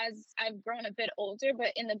as I've grown a bit older, but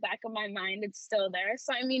in the back of my mind, it's still there.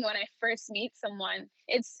 So I mean, when I first meet someone,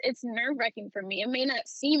 it's nerve wracking for me. It may not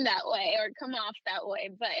seem that way or come off that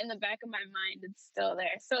way, but in the back of my mind, it's still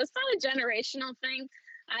there. So it's not a generational thing.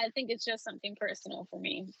 I think it's just something personal for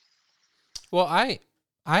me. Well, I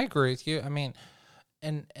agree with you. I mean,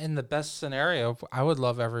 in the best scenario, I would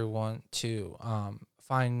love everyone to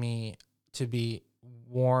find me to be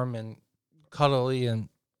warm and cuddly and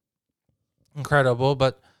incredible.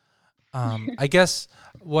 But I guess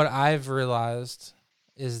what I've realized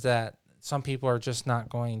is that some people are just not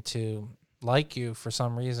going to like you for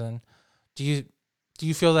some reason. Do you do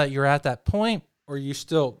you feel that you're at that point, or are you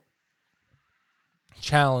still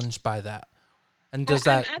challenged by that? And I'm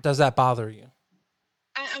at does that bother you?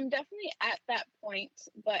 I'm definitely at that point,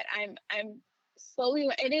 but I'm slowly.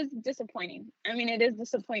 It is disappointing. I mean, it is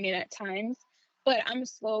disappointing at times, but I'm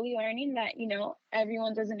slowly learning that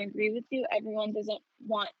everyone doesn't agree with you. Everyone doesn't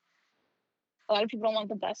want. A lot of people don't want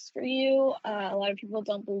the best for you. A lot of people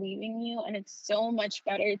don't believe in you, and it's so much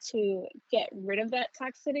better to get rid of that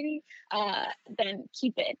toxicity than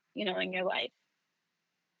keep it, in your life.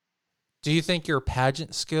 Do you think your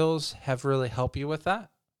pageant skills have really helped you with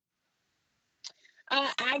that?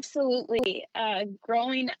 Absolutely.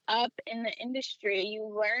 Growing up in the industry, you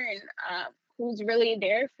learn who's really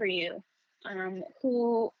there for you,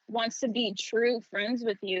 who wants to be true friends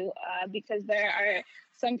with you, because there are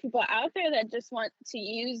some people out there that just want to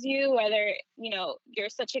use you, whether, you're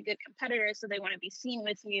such a good competitor, so they want to be seen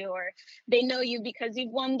with you, or they know you because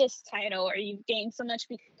you've won this title, or you've gained so much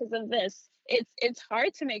because of this. It's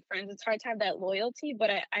hard to make friends. It's hard to have that loyalty, but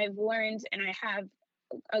I've learned and I have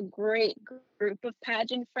a great group of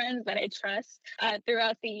pageant friends that I trust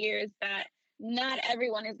throughout the years that not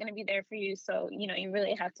everyone is going to be there for you. So, you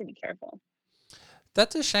really have to be careful.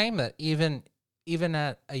 That's a shame that even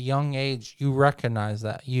at a young age you recognize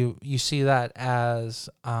that. You see that as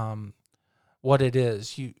what it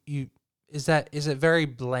is. You is it very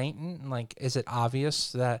blatant? Like, is it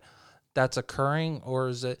obvious that that's occurring, or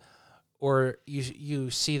is it, or you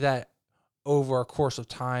see that over a course of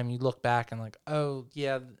time you look back and like, oh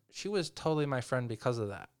yeah, she was totally my friend because of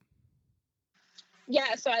that.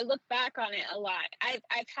 Yeah, so I look back on it a lot. I've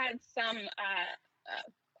had some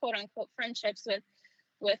quote unquote friendships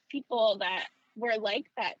with people that were like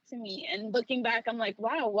that to me. And looking back, I'm like,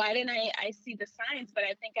 wow, why didn't I see the signs? But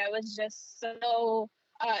I think I was just so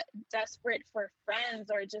uh, desperate for friends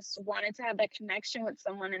or just wanted to have that connection with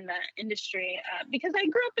someone in the industry because I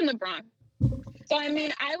grew up in the Bronx. So, I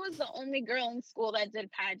mean, I was the only girl in school that did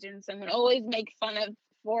pageants and would always make fun of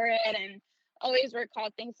for it and always recall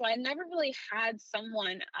things. So I never really had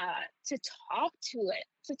someone to talk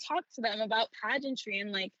to talk to them about pageantry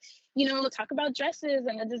and like, talk about dresses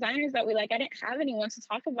and the designers that we like. I didn't have anyone to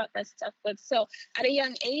talk about that stuff with. So at a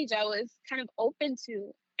young age, I was kind of open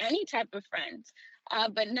to any type of friend.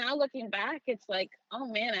 But now looking back, it's like, oh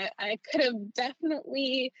man, I could have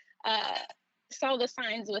definitely uh, saw the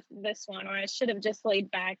signs with this one, or I should have just laid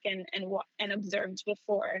back and observed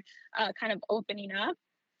before kind of opening up.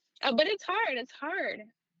 But it's hard. It's hard.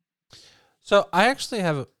 So I actually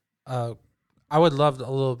have uh I would love a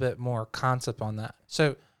little bit more concept on that.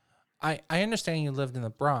 So I understand you lived in the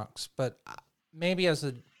Bronx, but maybe as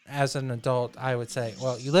an adult I would say,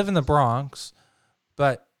 well, you live in the Bronx,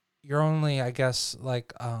 but you're only, I guess,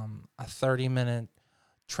 like a 30-minute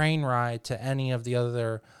train ride to any of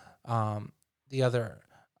um the other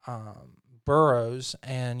boroughs,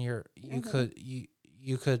 and Hmm.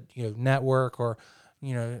 you could, network, or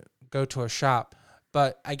go to a shop.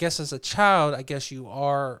 But I guess as a child, I guess you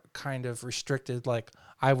are kind of restricted. Like,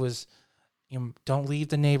 I was, don't leave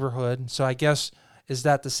the neighborhood. So I guess, is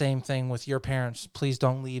that the same thing with your parents? Please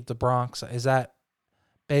don't leave the Bronx. Is that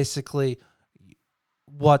basically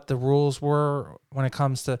what the rules were when it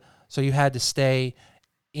comes to, so you had to stay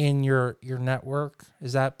in your network?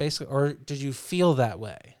 Is that basically, or did you feel that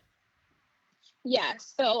way? Yeah.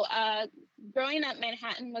 So growing up,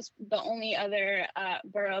 Manhattan was the only other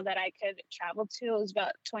borough that I could travel to. It was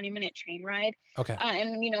about 20-minute train ride. Okay.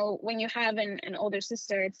 And when you have an older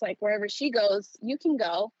sister, it's like wherever she goes, you can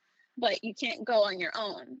go. but you can't go on your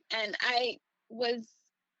own. And was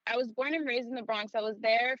I was born and raised in the Bronx. I was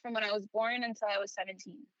there from when I was born until I was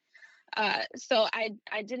 17. So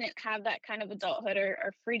I didn't have that kind of adulthood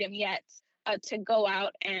or freedom yet, to go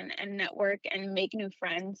out and network and make new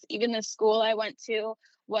friends. Even the school I went to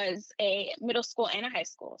was a middle school and a high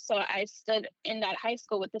school, so I stood in that high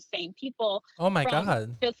school with the same people Oh my from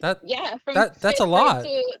God. fifth, That yeah, from that's a fifth grade lot.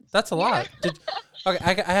 to, That's a yeah. lot. Did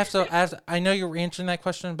Okay, I have to ask. I know you're answering that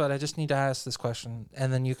question, but I just need to ask this question,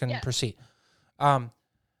 and then you can Yeah. proceed. Um,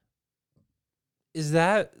 is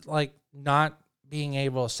that like not being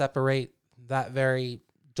able to separate that very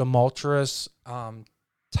tumultuous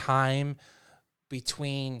time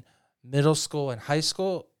between middle school and high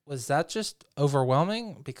school? Was that just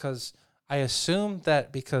overwhelming? Because I assume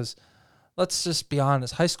that, because let's just be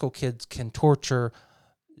honest, high school kids can torture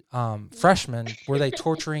freshmen. Were they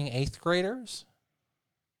torturing eighth graders?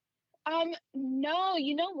 No,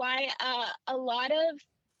 you know why? A lot of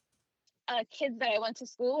kids that I went to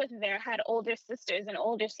school with there had older sisters and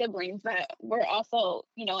older siblings that were also,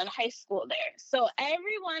 in high school there. So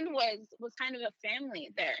everyone was kind of a family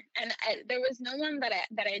there, and there was no one that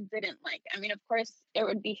I didn't like. I mean, of course, there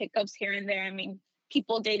would be hiccups here and there. I mean,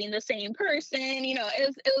 people dating the same person. It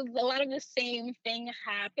was a lot of the same thing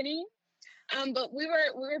happening. But we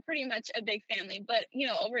were pretty much a big family. But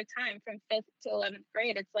over time, from fifth to 11th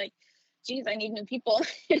grade, it's like, geez, I need new people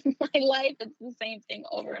in my life. It's the same thing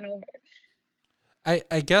over and over.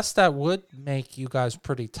 I guess that would make you guys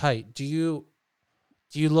pretty tight. Do you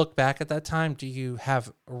look back at that time? Do you have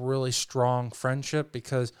a really strong friendship?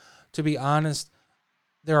 Because to be honest,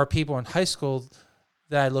 there are people in high school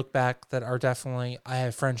that I look back that are definitely I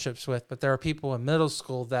have friendships with, but there are people in middle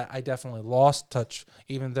school that I definitely lost touch,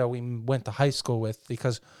 even though we went to high school with,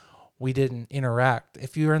 because we didn't interact.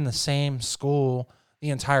 If you were in the same school the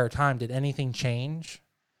entire time, did anything change?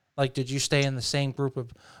 Like, did you stay in the same group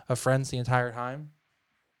of friends the entire time?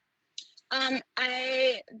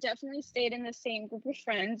 I definitely stayed in the same group of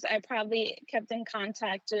friends. I probably kept in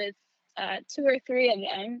contact with two or three of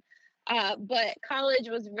them. But college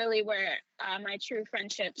was really where my true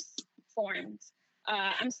friendships formed.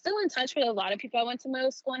 I'm still in touch with a lot of people I went to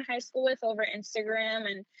middle school and high school with over Instagram,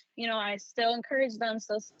 and I still encourage them,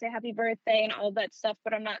 still say happy birthday and all that stuff.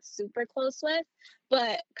 But I'm not super close with.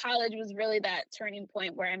 But college was really that turning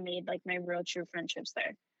point where I made like my real true friendships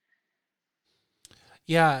there.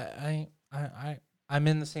 Yeah, I'm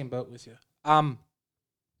in the same boat with you.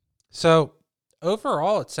 So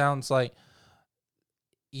overall, it sounds like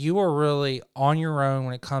you were really on your own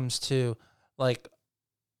when it comes to like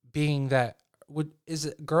being that. Would Is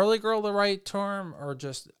it girly girl the right term, or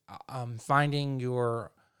just finding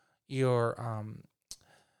your your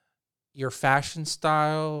fashion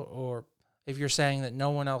style, or if you're saying that no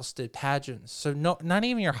one else did pageants, so no, not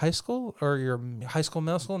even your high school or your high school,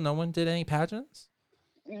 middle school, no one did any pageants.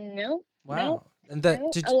 No, no, Wow. And that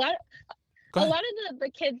no. did A lot Go a ahead. lot of the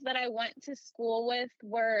kids that I went to school with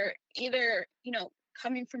were either,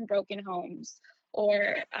 coming from broken homes,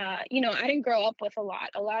 or, I didn't grow up with a lot.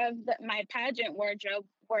 A lot of my pageant wardrobe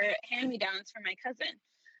were hand me downs from my cousin.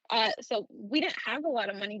 So we didn't have a lot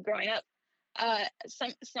of money growing up.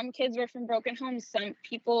 Some kids were from broken homes. Some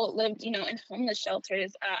people lived, in homeless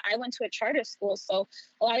shelters. I went to a charter school, so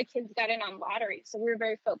a lot of kids got in on lottery. So we were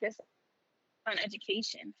very focused on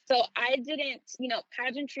education. So I didn't,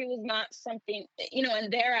 pageantry was not something, in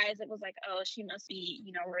their eyes, it was like, oh, she must be,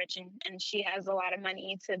 rich, and she has a lot of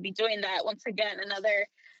money to be doing that. Once again, another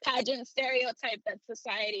pageant stereotype that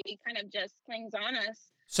society kind of just clings on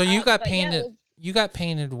us. So But yeah, it was. you got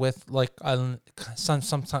painted with like some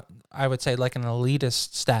I would say like an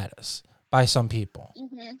elitist status by some people.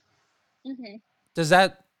 Hmm. Hmm. Does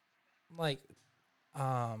that like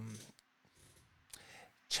um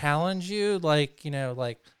challenge you, like, you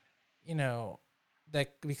know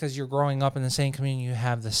that because you're growing up in the same community, you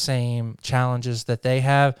have the same challenges that they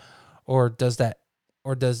have, or does that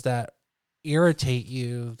irritate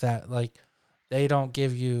you that like they don't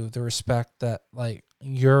give you the respect that like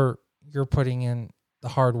you're putting in the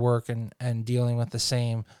hard work and dealing with the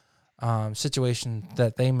same situation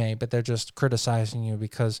that they may, but they're just criticizing you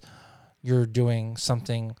because you're doing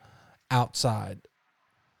something outside.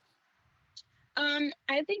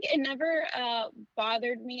 I think it never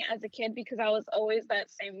bothered me as a kid because I was always that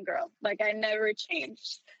same girl. Like I never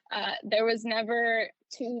changed. There was never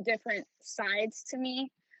two different sides to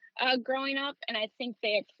me growing up, and I think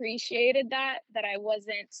they appreciated that I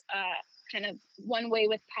wasn't kind of one way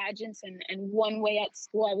with pageants and one way at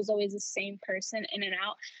school. I was always the same person in and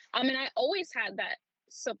out. And I always had that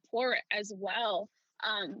support as well.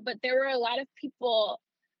 But there were a lot of people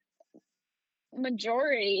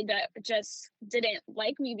majority that just didn't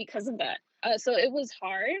like me because of that. So it was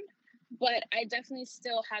hard, but I definitely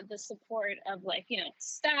still had the support of, like,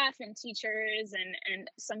 staff and teachers and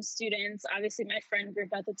some students. Obviously, my friend group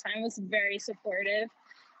at the time was very supportive.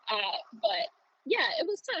 But yeah, it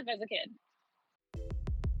was tough as a kid.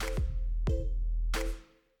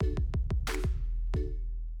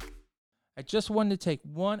 I just wanted to take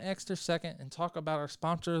one extra second and talk about our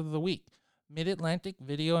sponsor of the week, Mid-Atlantic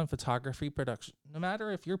Video and Photography Production. No matter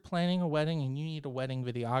if you're planning a wedding and you need a wedding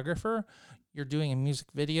videographer, you're doing a music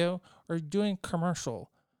video, or you're doing a commercial,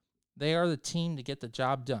 they are the team to get the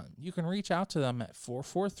job done. You can reach out to them at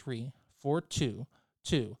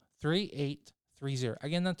 443-422-3830.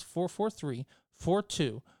 Again, that's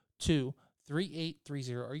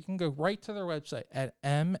 443-422-3830. Or you can go right to their website at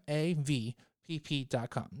mavpp.com.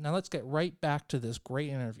 Now let's get right back to this great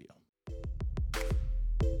interview.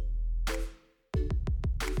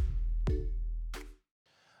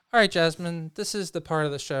 All right, Jasmine, this is the part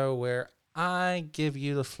of the show where I give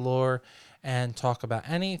you the floor and talk about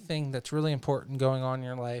anything that's really important going on in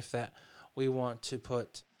your life that we want to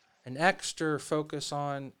put an extra focus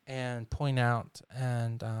on and point out.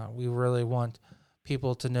 And we really want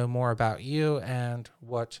people to know more about you and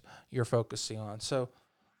what you're focusing on. So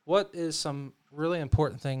what is some really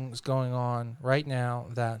important things going on right now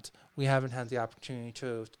that we haven't had the opportunity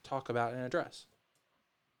to talk about and address?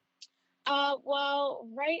 Well,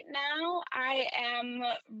 right now I am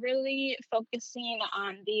really focusing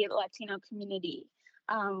on the Latino community.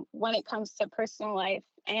 When it comes to personal life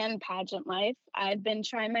and pageant life, I've been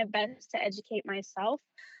trying my best to educate myself.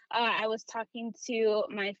 I was talking to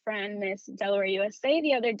my friend, Miss Delaware USA,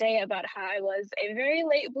 the other day about how I was a very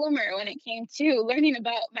late bloomer when it came to learning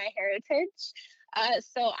about my heritage.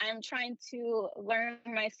 So I'm trying to learn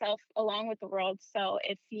myself along with the world. So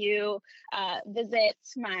if you visit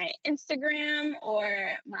my Instagram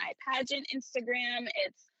or my pageant Instagram,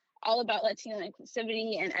 it's all about Latino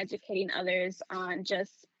inclusivity and educating others on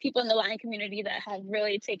just people in the Latin community that have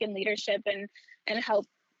really taken leadership and helped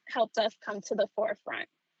us come to the forefront.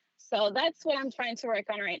 So that's what I'm trying to work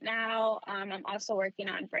on right now. I'm also working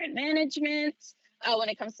on brand management. When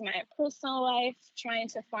it comes to my personal life, trying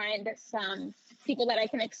to find some people that I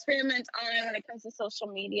can experiment on when it comes to social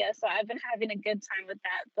media. So I've been having a good time with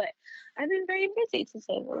that, but I've been very busy, to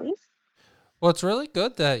say the least. Well, it's really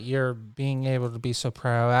good that you're being able to be so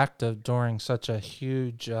proactive during such a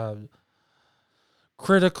huge,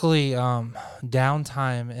 critically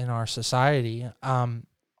downtime in our society.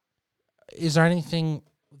 Is there anything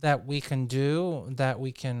that we can do that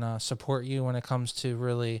we can support you when it comes to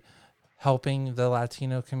really helping the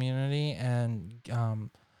Latino community? And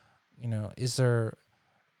is there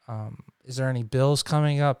any bills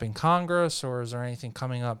coming up in Congress, or is there anything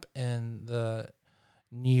coming up in the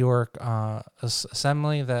New York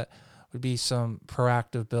Assembly that would be some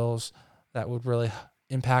proactive bills that would really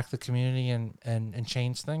impact the community and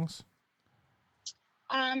change things?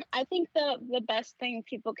 I think the best thing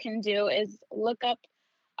people can do is look up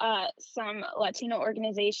some Latino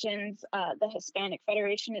organizations. The Hispanic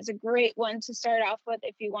Federation is a great one to start off with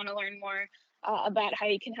if you want to learn more about how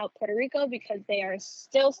you can help Puerto Rico, because they are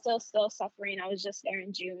still suffering. I was just there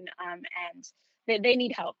in June, and they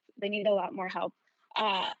need help. They need a lot more help.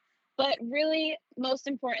 But really, most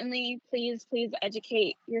importantly, please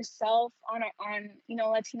educate yourself on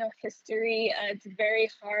Latino history. It's very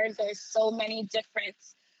hard. There's so many different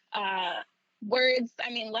words.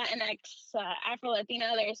 I mean, Latinx, Afro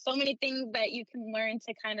Latina. There's so many things that you can learn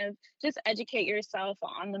to kind of just educate yourself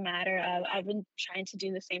on the matter. I've been trying to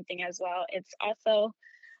do the same thing as well. It's also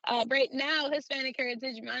right now Hispanic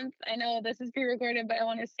Heritage Month. I know this is pre-recorded, but I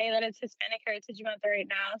want to say that it's Hispanic Heritage Month right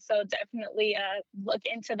now. So definitely look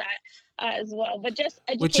into that as well. But just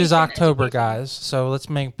education, which is October, education. guys. So let's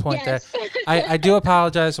make a point Yes. there. I do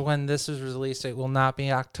apologize when this is released. It will not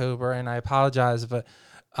be October, and I apologize, but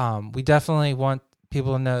we definitely want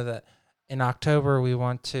people to know that in October we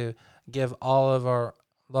want to give all of our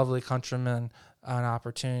lovely countrymen an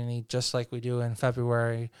opportunity, just like we do in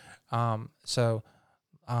February. And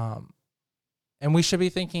we should be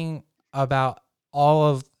thinking about all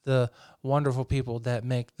of the wonderful people that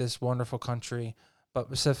make this wonderful country, but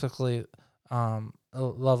specifically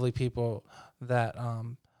lovely people that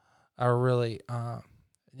are really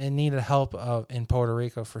in need of help in Puerto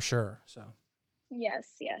Rico for sure. So Yes.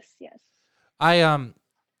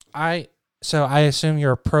 So I assume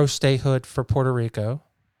you're a pro statehood for Puerto Rico.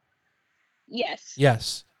 Yes.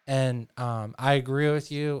 Yes. And I agree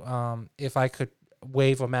with you. If I could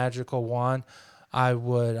wave a magical wand, I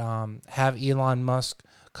would have Elon Musk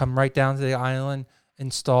come right down to the island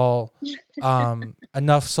install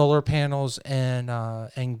enough solar panels and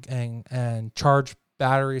charge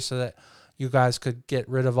batteries so that you guys could get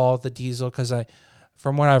rid of all the diesel. Because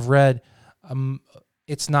from what I've read,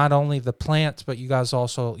 it's not only the plants, but you guys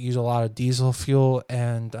also use a lot of diesel fuel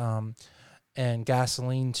and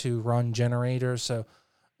gasoline to run generators. So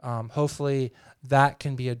hopefully that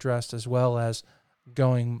can be addressed, as well as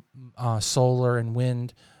going solar and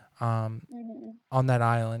wind on that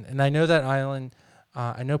island. And I know that island,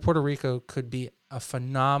 I know Puerto Rico could be a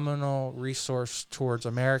phenomenal resource towards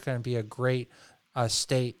America and be a great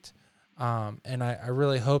state. And I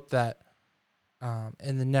really hope that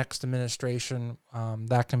in the next administration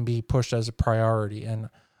that can be pushed as a priority. And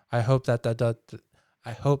I hope that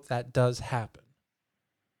does happen.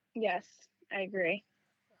 Yes, I agree.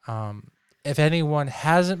 If anyone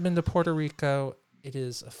hasn't been to Puerto Rico, it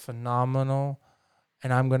is a phenomenal,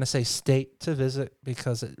 and I'm going to say state to visit,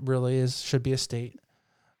 because it really should be a state.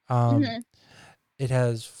 It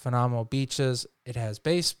has phenomenal beaches. It has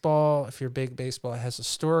baseball. If you're a big baseball, it has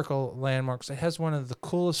historical landmarks. It has one of the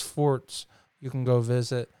coolest forts you can go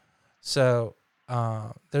visit. So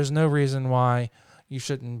there's no reason why you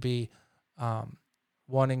shouldn't be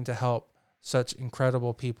wanting to help such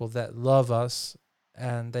incredible people that love us,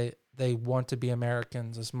 and they want to be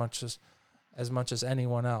Americans as much as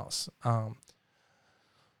anyone else.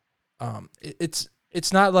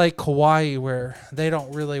 It's not like Hawaii, where they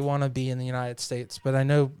don't really want to be in the United States, but I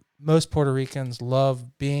know most Puerto Ricans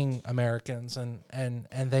love being Americans, and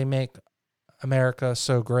they make America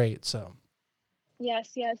so great. So Yes,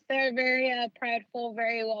 they're very prideful,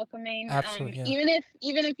 very welcoming. absolutely, yeah.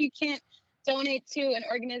 Even if you can't donate to an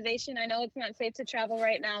organization, I know it's not safe to travel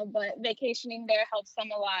right now, but vacationing there helps them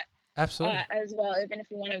a lot. Absolutely. As well, even if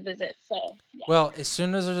you want to visit. So yeah. Well, as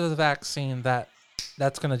soon as there's a vaccine,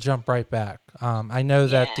 that's going to jump right back. I know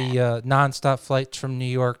that the nonstop flights from New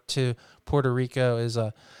York to Puerto Rico is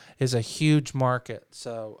a huge market.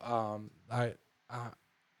 So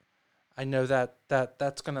I know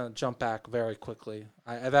that's going to jump back very quickly.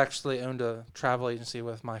 I've actually owned a travel agency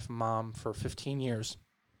with my mom for 15 years.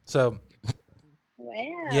 So wow.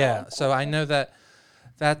 Yeah, so I know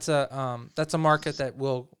that's a market that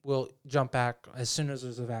will jump back as soon as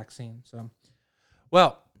there's a vaccine. So,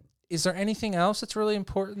 well, is there anything else that's really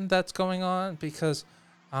important that's going on? Because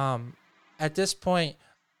at this point,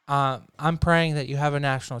 I'm praying that you have a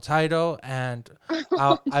national title, and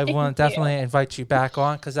I want to definitely invite you back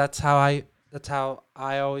on, because that's how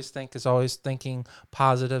I always think, is always thinking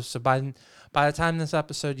positive. So by the time this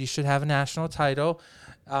episode, you should have a national title.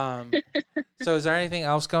 So is there anything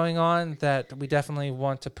else going on that we definitely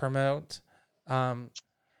want to promote?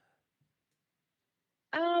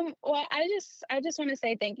 Well, I just want to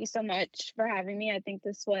say thank you so much for having me. I think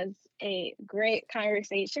this was a great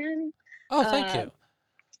conversation. Oh, thank you.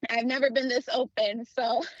 I've never been this open,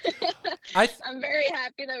 so I'm very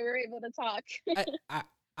happy that we were able to talk.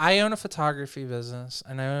 I own a photography business,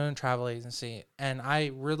 and I own a travel agency, and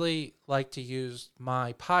I really like to use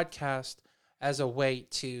my podcast as a way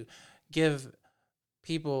to give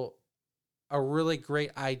people a really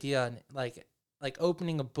great idea, and like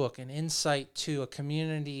opening a book, an insight to a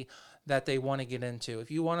community that they want to get into. If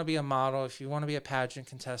you want to be a model, if you want to be a pageant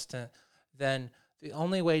contestant, then the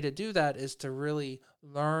only way to do that is to really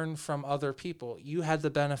learn from other people. You had the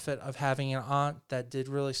benefit of having an aunt that did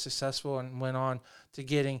really successful and went on to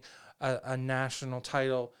getting a national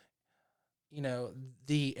title. You know,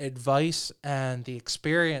 the advice and the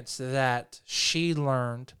experience that she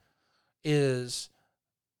learned is,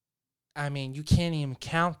 I mean, you can't even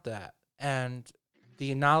count that. And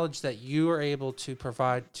the knowledge that you are able to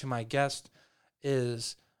provide to my guest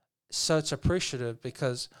is such appreciative,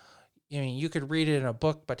 because I mean, you could read it in a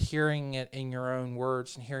book, but hearing it in your own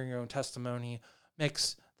words and hearing your own testimony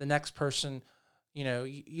makes the next person,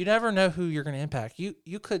 you never know who you're going to impact. You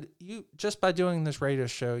just by doing this radio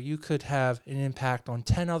show, you could have an impact on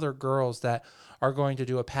 10 other girls that are going to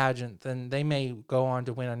do a pageant. Then they may go on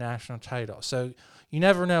to win a national title. So you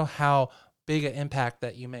never know how big an impact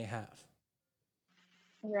that you may have.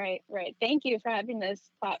 Right. Thank you for having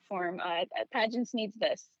this platform. Pageants needs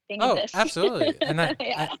this. They need Oh, this. absolutely. And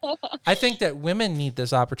I think that women need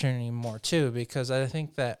this opportunity more too, because I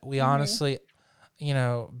think that we honestly,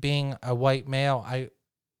 being a white male,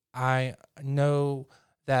 I know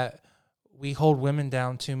that we hold women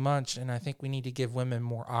down too much, and I think we need to give women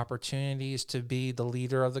more opportunities to be the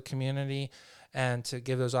leader of the community, and to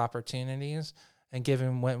give those opportunities and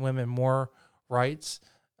giving women more rights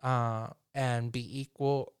and be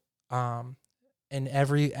equal in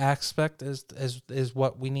every aspect is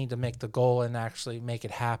what we need to make the goal and actually make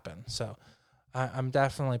it happen. So I'm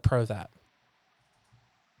definitely pro that.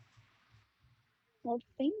 Well,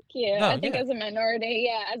 thank you. No, I think yeah, as a minority,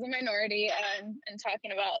 yeah, as a minority, and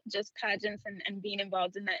talking about just pageants and being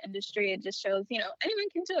involved in that industry, it just shows, anyone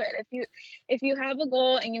can do it. If you have a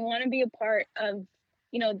goal and you want to be a part of,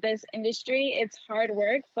 this industry, it's hard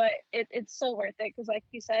work, but it's so worth it because, like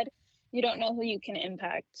you said, you don't know who you can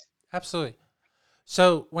impact. absolutely.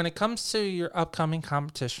 So when it comes to your upcoming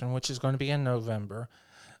competition, which is going to be in November,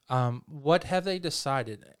 what have they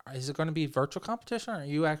decided? Is it going to be virtual competition, or are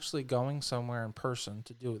you actually going somewhere in person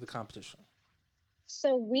to do the competition?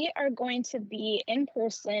 So we are going to be in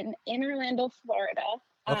person in Orlando, Florida.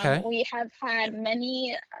 Okay. We have had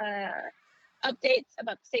many updates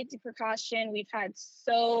about the safety precaution. We've had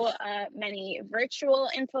so many virtual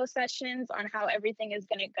info sessions on how everything is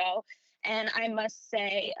going to go. And I must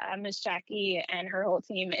say, Ms. Jackie and her whole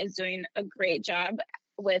team is doing a great job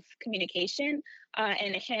with communication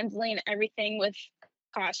and handling everything with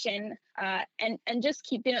caution and just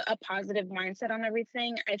keeping a positive mindset on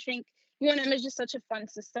everything. I think UNM is just such a fun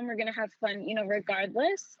system. We're going to have fun,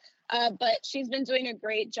 regardless. But she's been doing a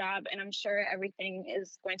great job, and I'm sure everything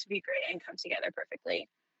is going to be great and come together perfectly.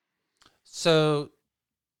 So,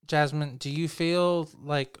 Jasmine, do you feel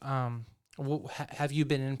like have you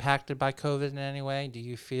been impacted by COVID in any way? Do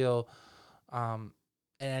you feel in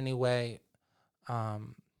any way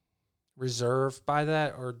um, reserved by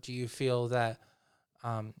that, or do you feel that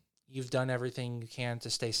um, you've done everything you can to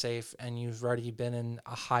stay safe and you've already been in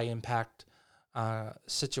a high impact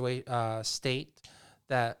state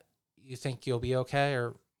that you think you'll be okay,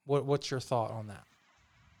 or what's your thought on that?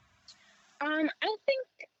 I think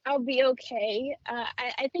I'll be okay.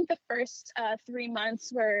 I think the first 3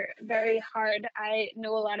 months were very hard. I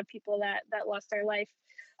know a lot of people that lost their life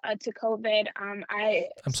to COVID. I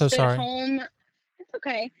I'm so stood sorry. home. It's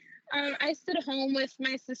okay. I stood home with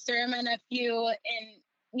my sister and my nephew in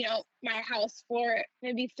my house for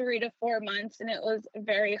maybe 3 to 4 months, and it was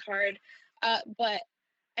very hard. But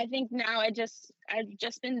I think now I've just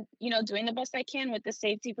been doing the best I can with the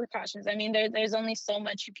safety precautions. I mean, there's only so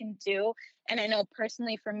much you can do, and I know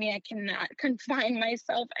personally for me, I cannot confine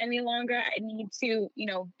myself any longer. I need to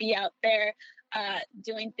be out there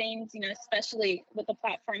doing things, especially with the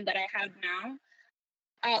platform that I have now.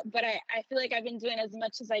 But I feel like I've been doing as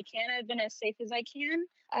much as I can. I've been as safe as I can.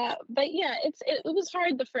 But yeah, it was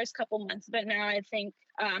hard the first couple months, but now I think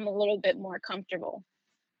I'm a little bit more comfortable.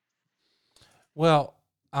 Well,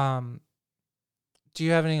 um, do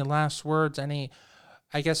you have any last words? I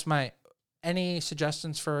guess any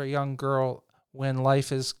suggestions for a young girl when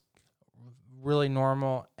life is really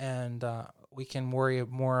normal and we can worry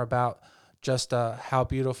more about just how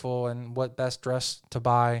beautiful and what best dress to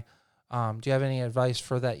buy. Do you have any advice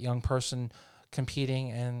for that young person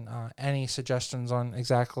competing, and any suggestions on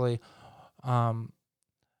exactly um,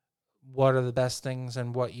 what are the best things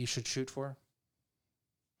and what you should shoot for?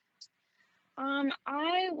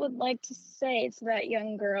 I would like to say to that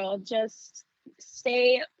young girl, just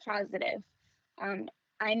stay positive. Um,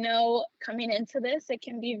 I know coming into this, it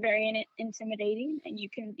can be very intimidating and you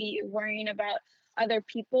can be worrying about other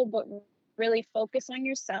people, but really focus on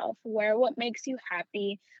yourself, wear what makes you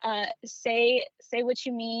happy, say what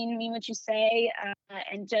you mean what you say,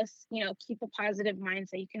 and just, keep a positive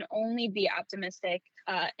mindset. You can only be optimistic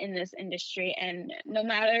in this industry. And no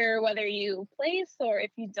matter whether you place or if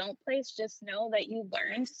you don't place, just know that you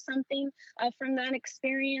learned something from that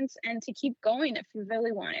experience and to keep going if you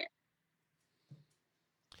really want it.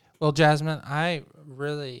 Well, Jasmine, I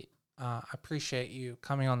really appreciate you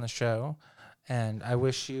coming on the show, and I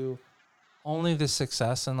wish you only the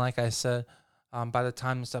success. And like I said, by the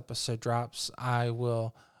time this episode drops, I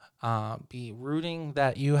will be rooting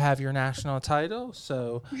that you have your national title.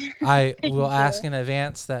 So I will Thank ask you. in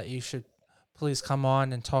advance that you should please come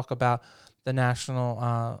on and talk about the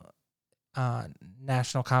uh,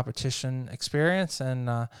 national competition experience,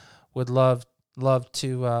 and would love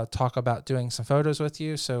to talk about doing some photos with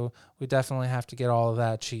you. So we definitely have to get all of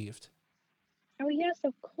that achieved. Oh, yes,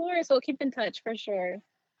 of course. We'll keep in touch for sure.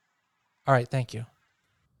 All right, thank you.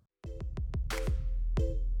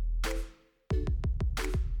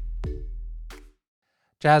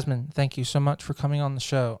 Jasmine, thank you so much for coming on the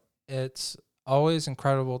show. It's always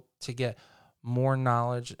incredible to get more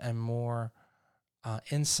knowledge and more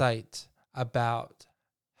insight about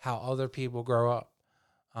how other people grow up.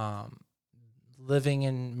 Um, Living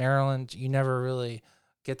in Maryland, you never really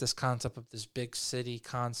get this concept of this big city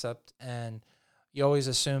concept. And you always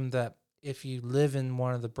assume that if you live in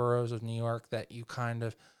one of the boroughs of New York, that you kind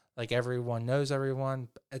of like everyone knows everyone.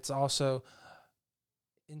 It's also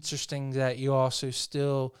interesting that you also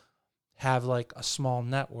still have like a small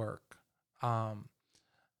network. Um,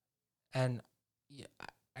 and yeah,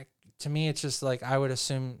 to me, it's just like I would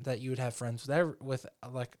assume that you would have friends with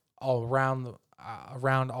like all around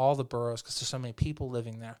around all the boroughs because there's so many people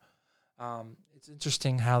living there. It's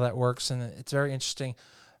interesting how that works, and it's very interesting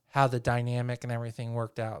how the dynamic and everything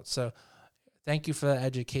worked out. So thank you for that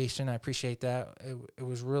education. I appreciate that. It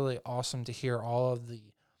was really awesome to hear all of the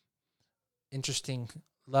interesting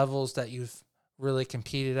levels that you've really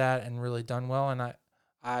competed at and really done well. And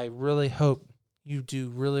I really hope you do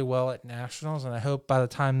really well at nationals. And I hope by the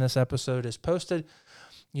time this episode is posted,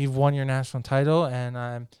 you've won your national title. And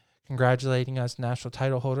I'm congratulating you as national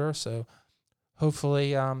title holder. So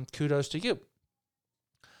hopefully, kudos to you.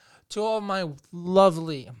 To all my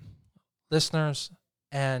lovely listeners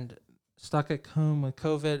and stuck at home with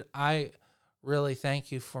COVID, I really thank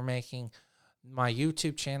you for making my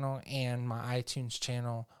YouTube channel and my iTunes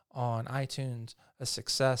channel on iTunes a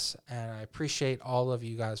success, and I appreciate all of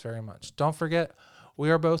you guys very much. Don't forget,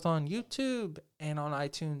 we are both on YouTube and on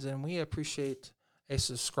iTunes, and we appreciate a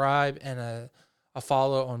subscribe and a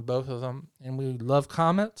follow on both of them, and we love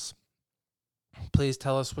comments. Please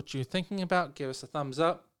tell us what you're thinking about. Give us a thumbs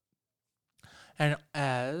up. And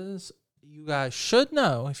as you guys should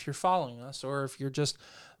know, if you're following us or if you're just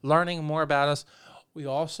learning more about us, we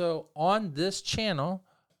also, on this channel,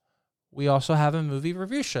 we also have a movie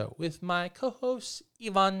review show with my co-host,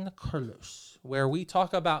 Ivan Carlos, where we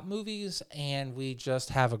talk about movies and we just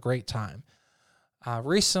have a great time.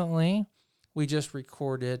 Recently, we just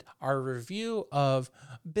recorded our review of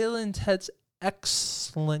Bill and Ted's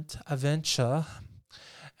Excellent Adventure,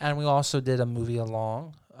 and we also did a movie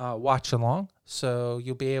watch along. So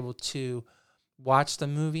you'll be able to watch the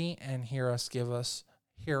movie and hear us give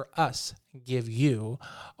you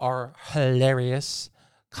our hilarious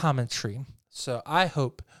commentary. So I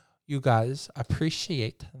hope you guys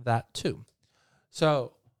appreciate that too.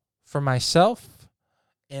 So for myself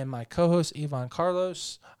and my co-host Ivan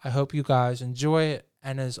Carlos, I hope you guys enjoy it.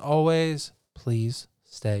 And as always, please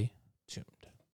stay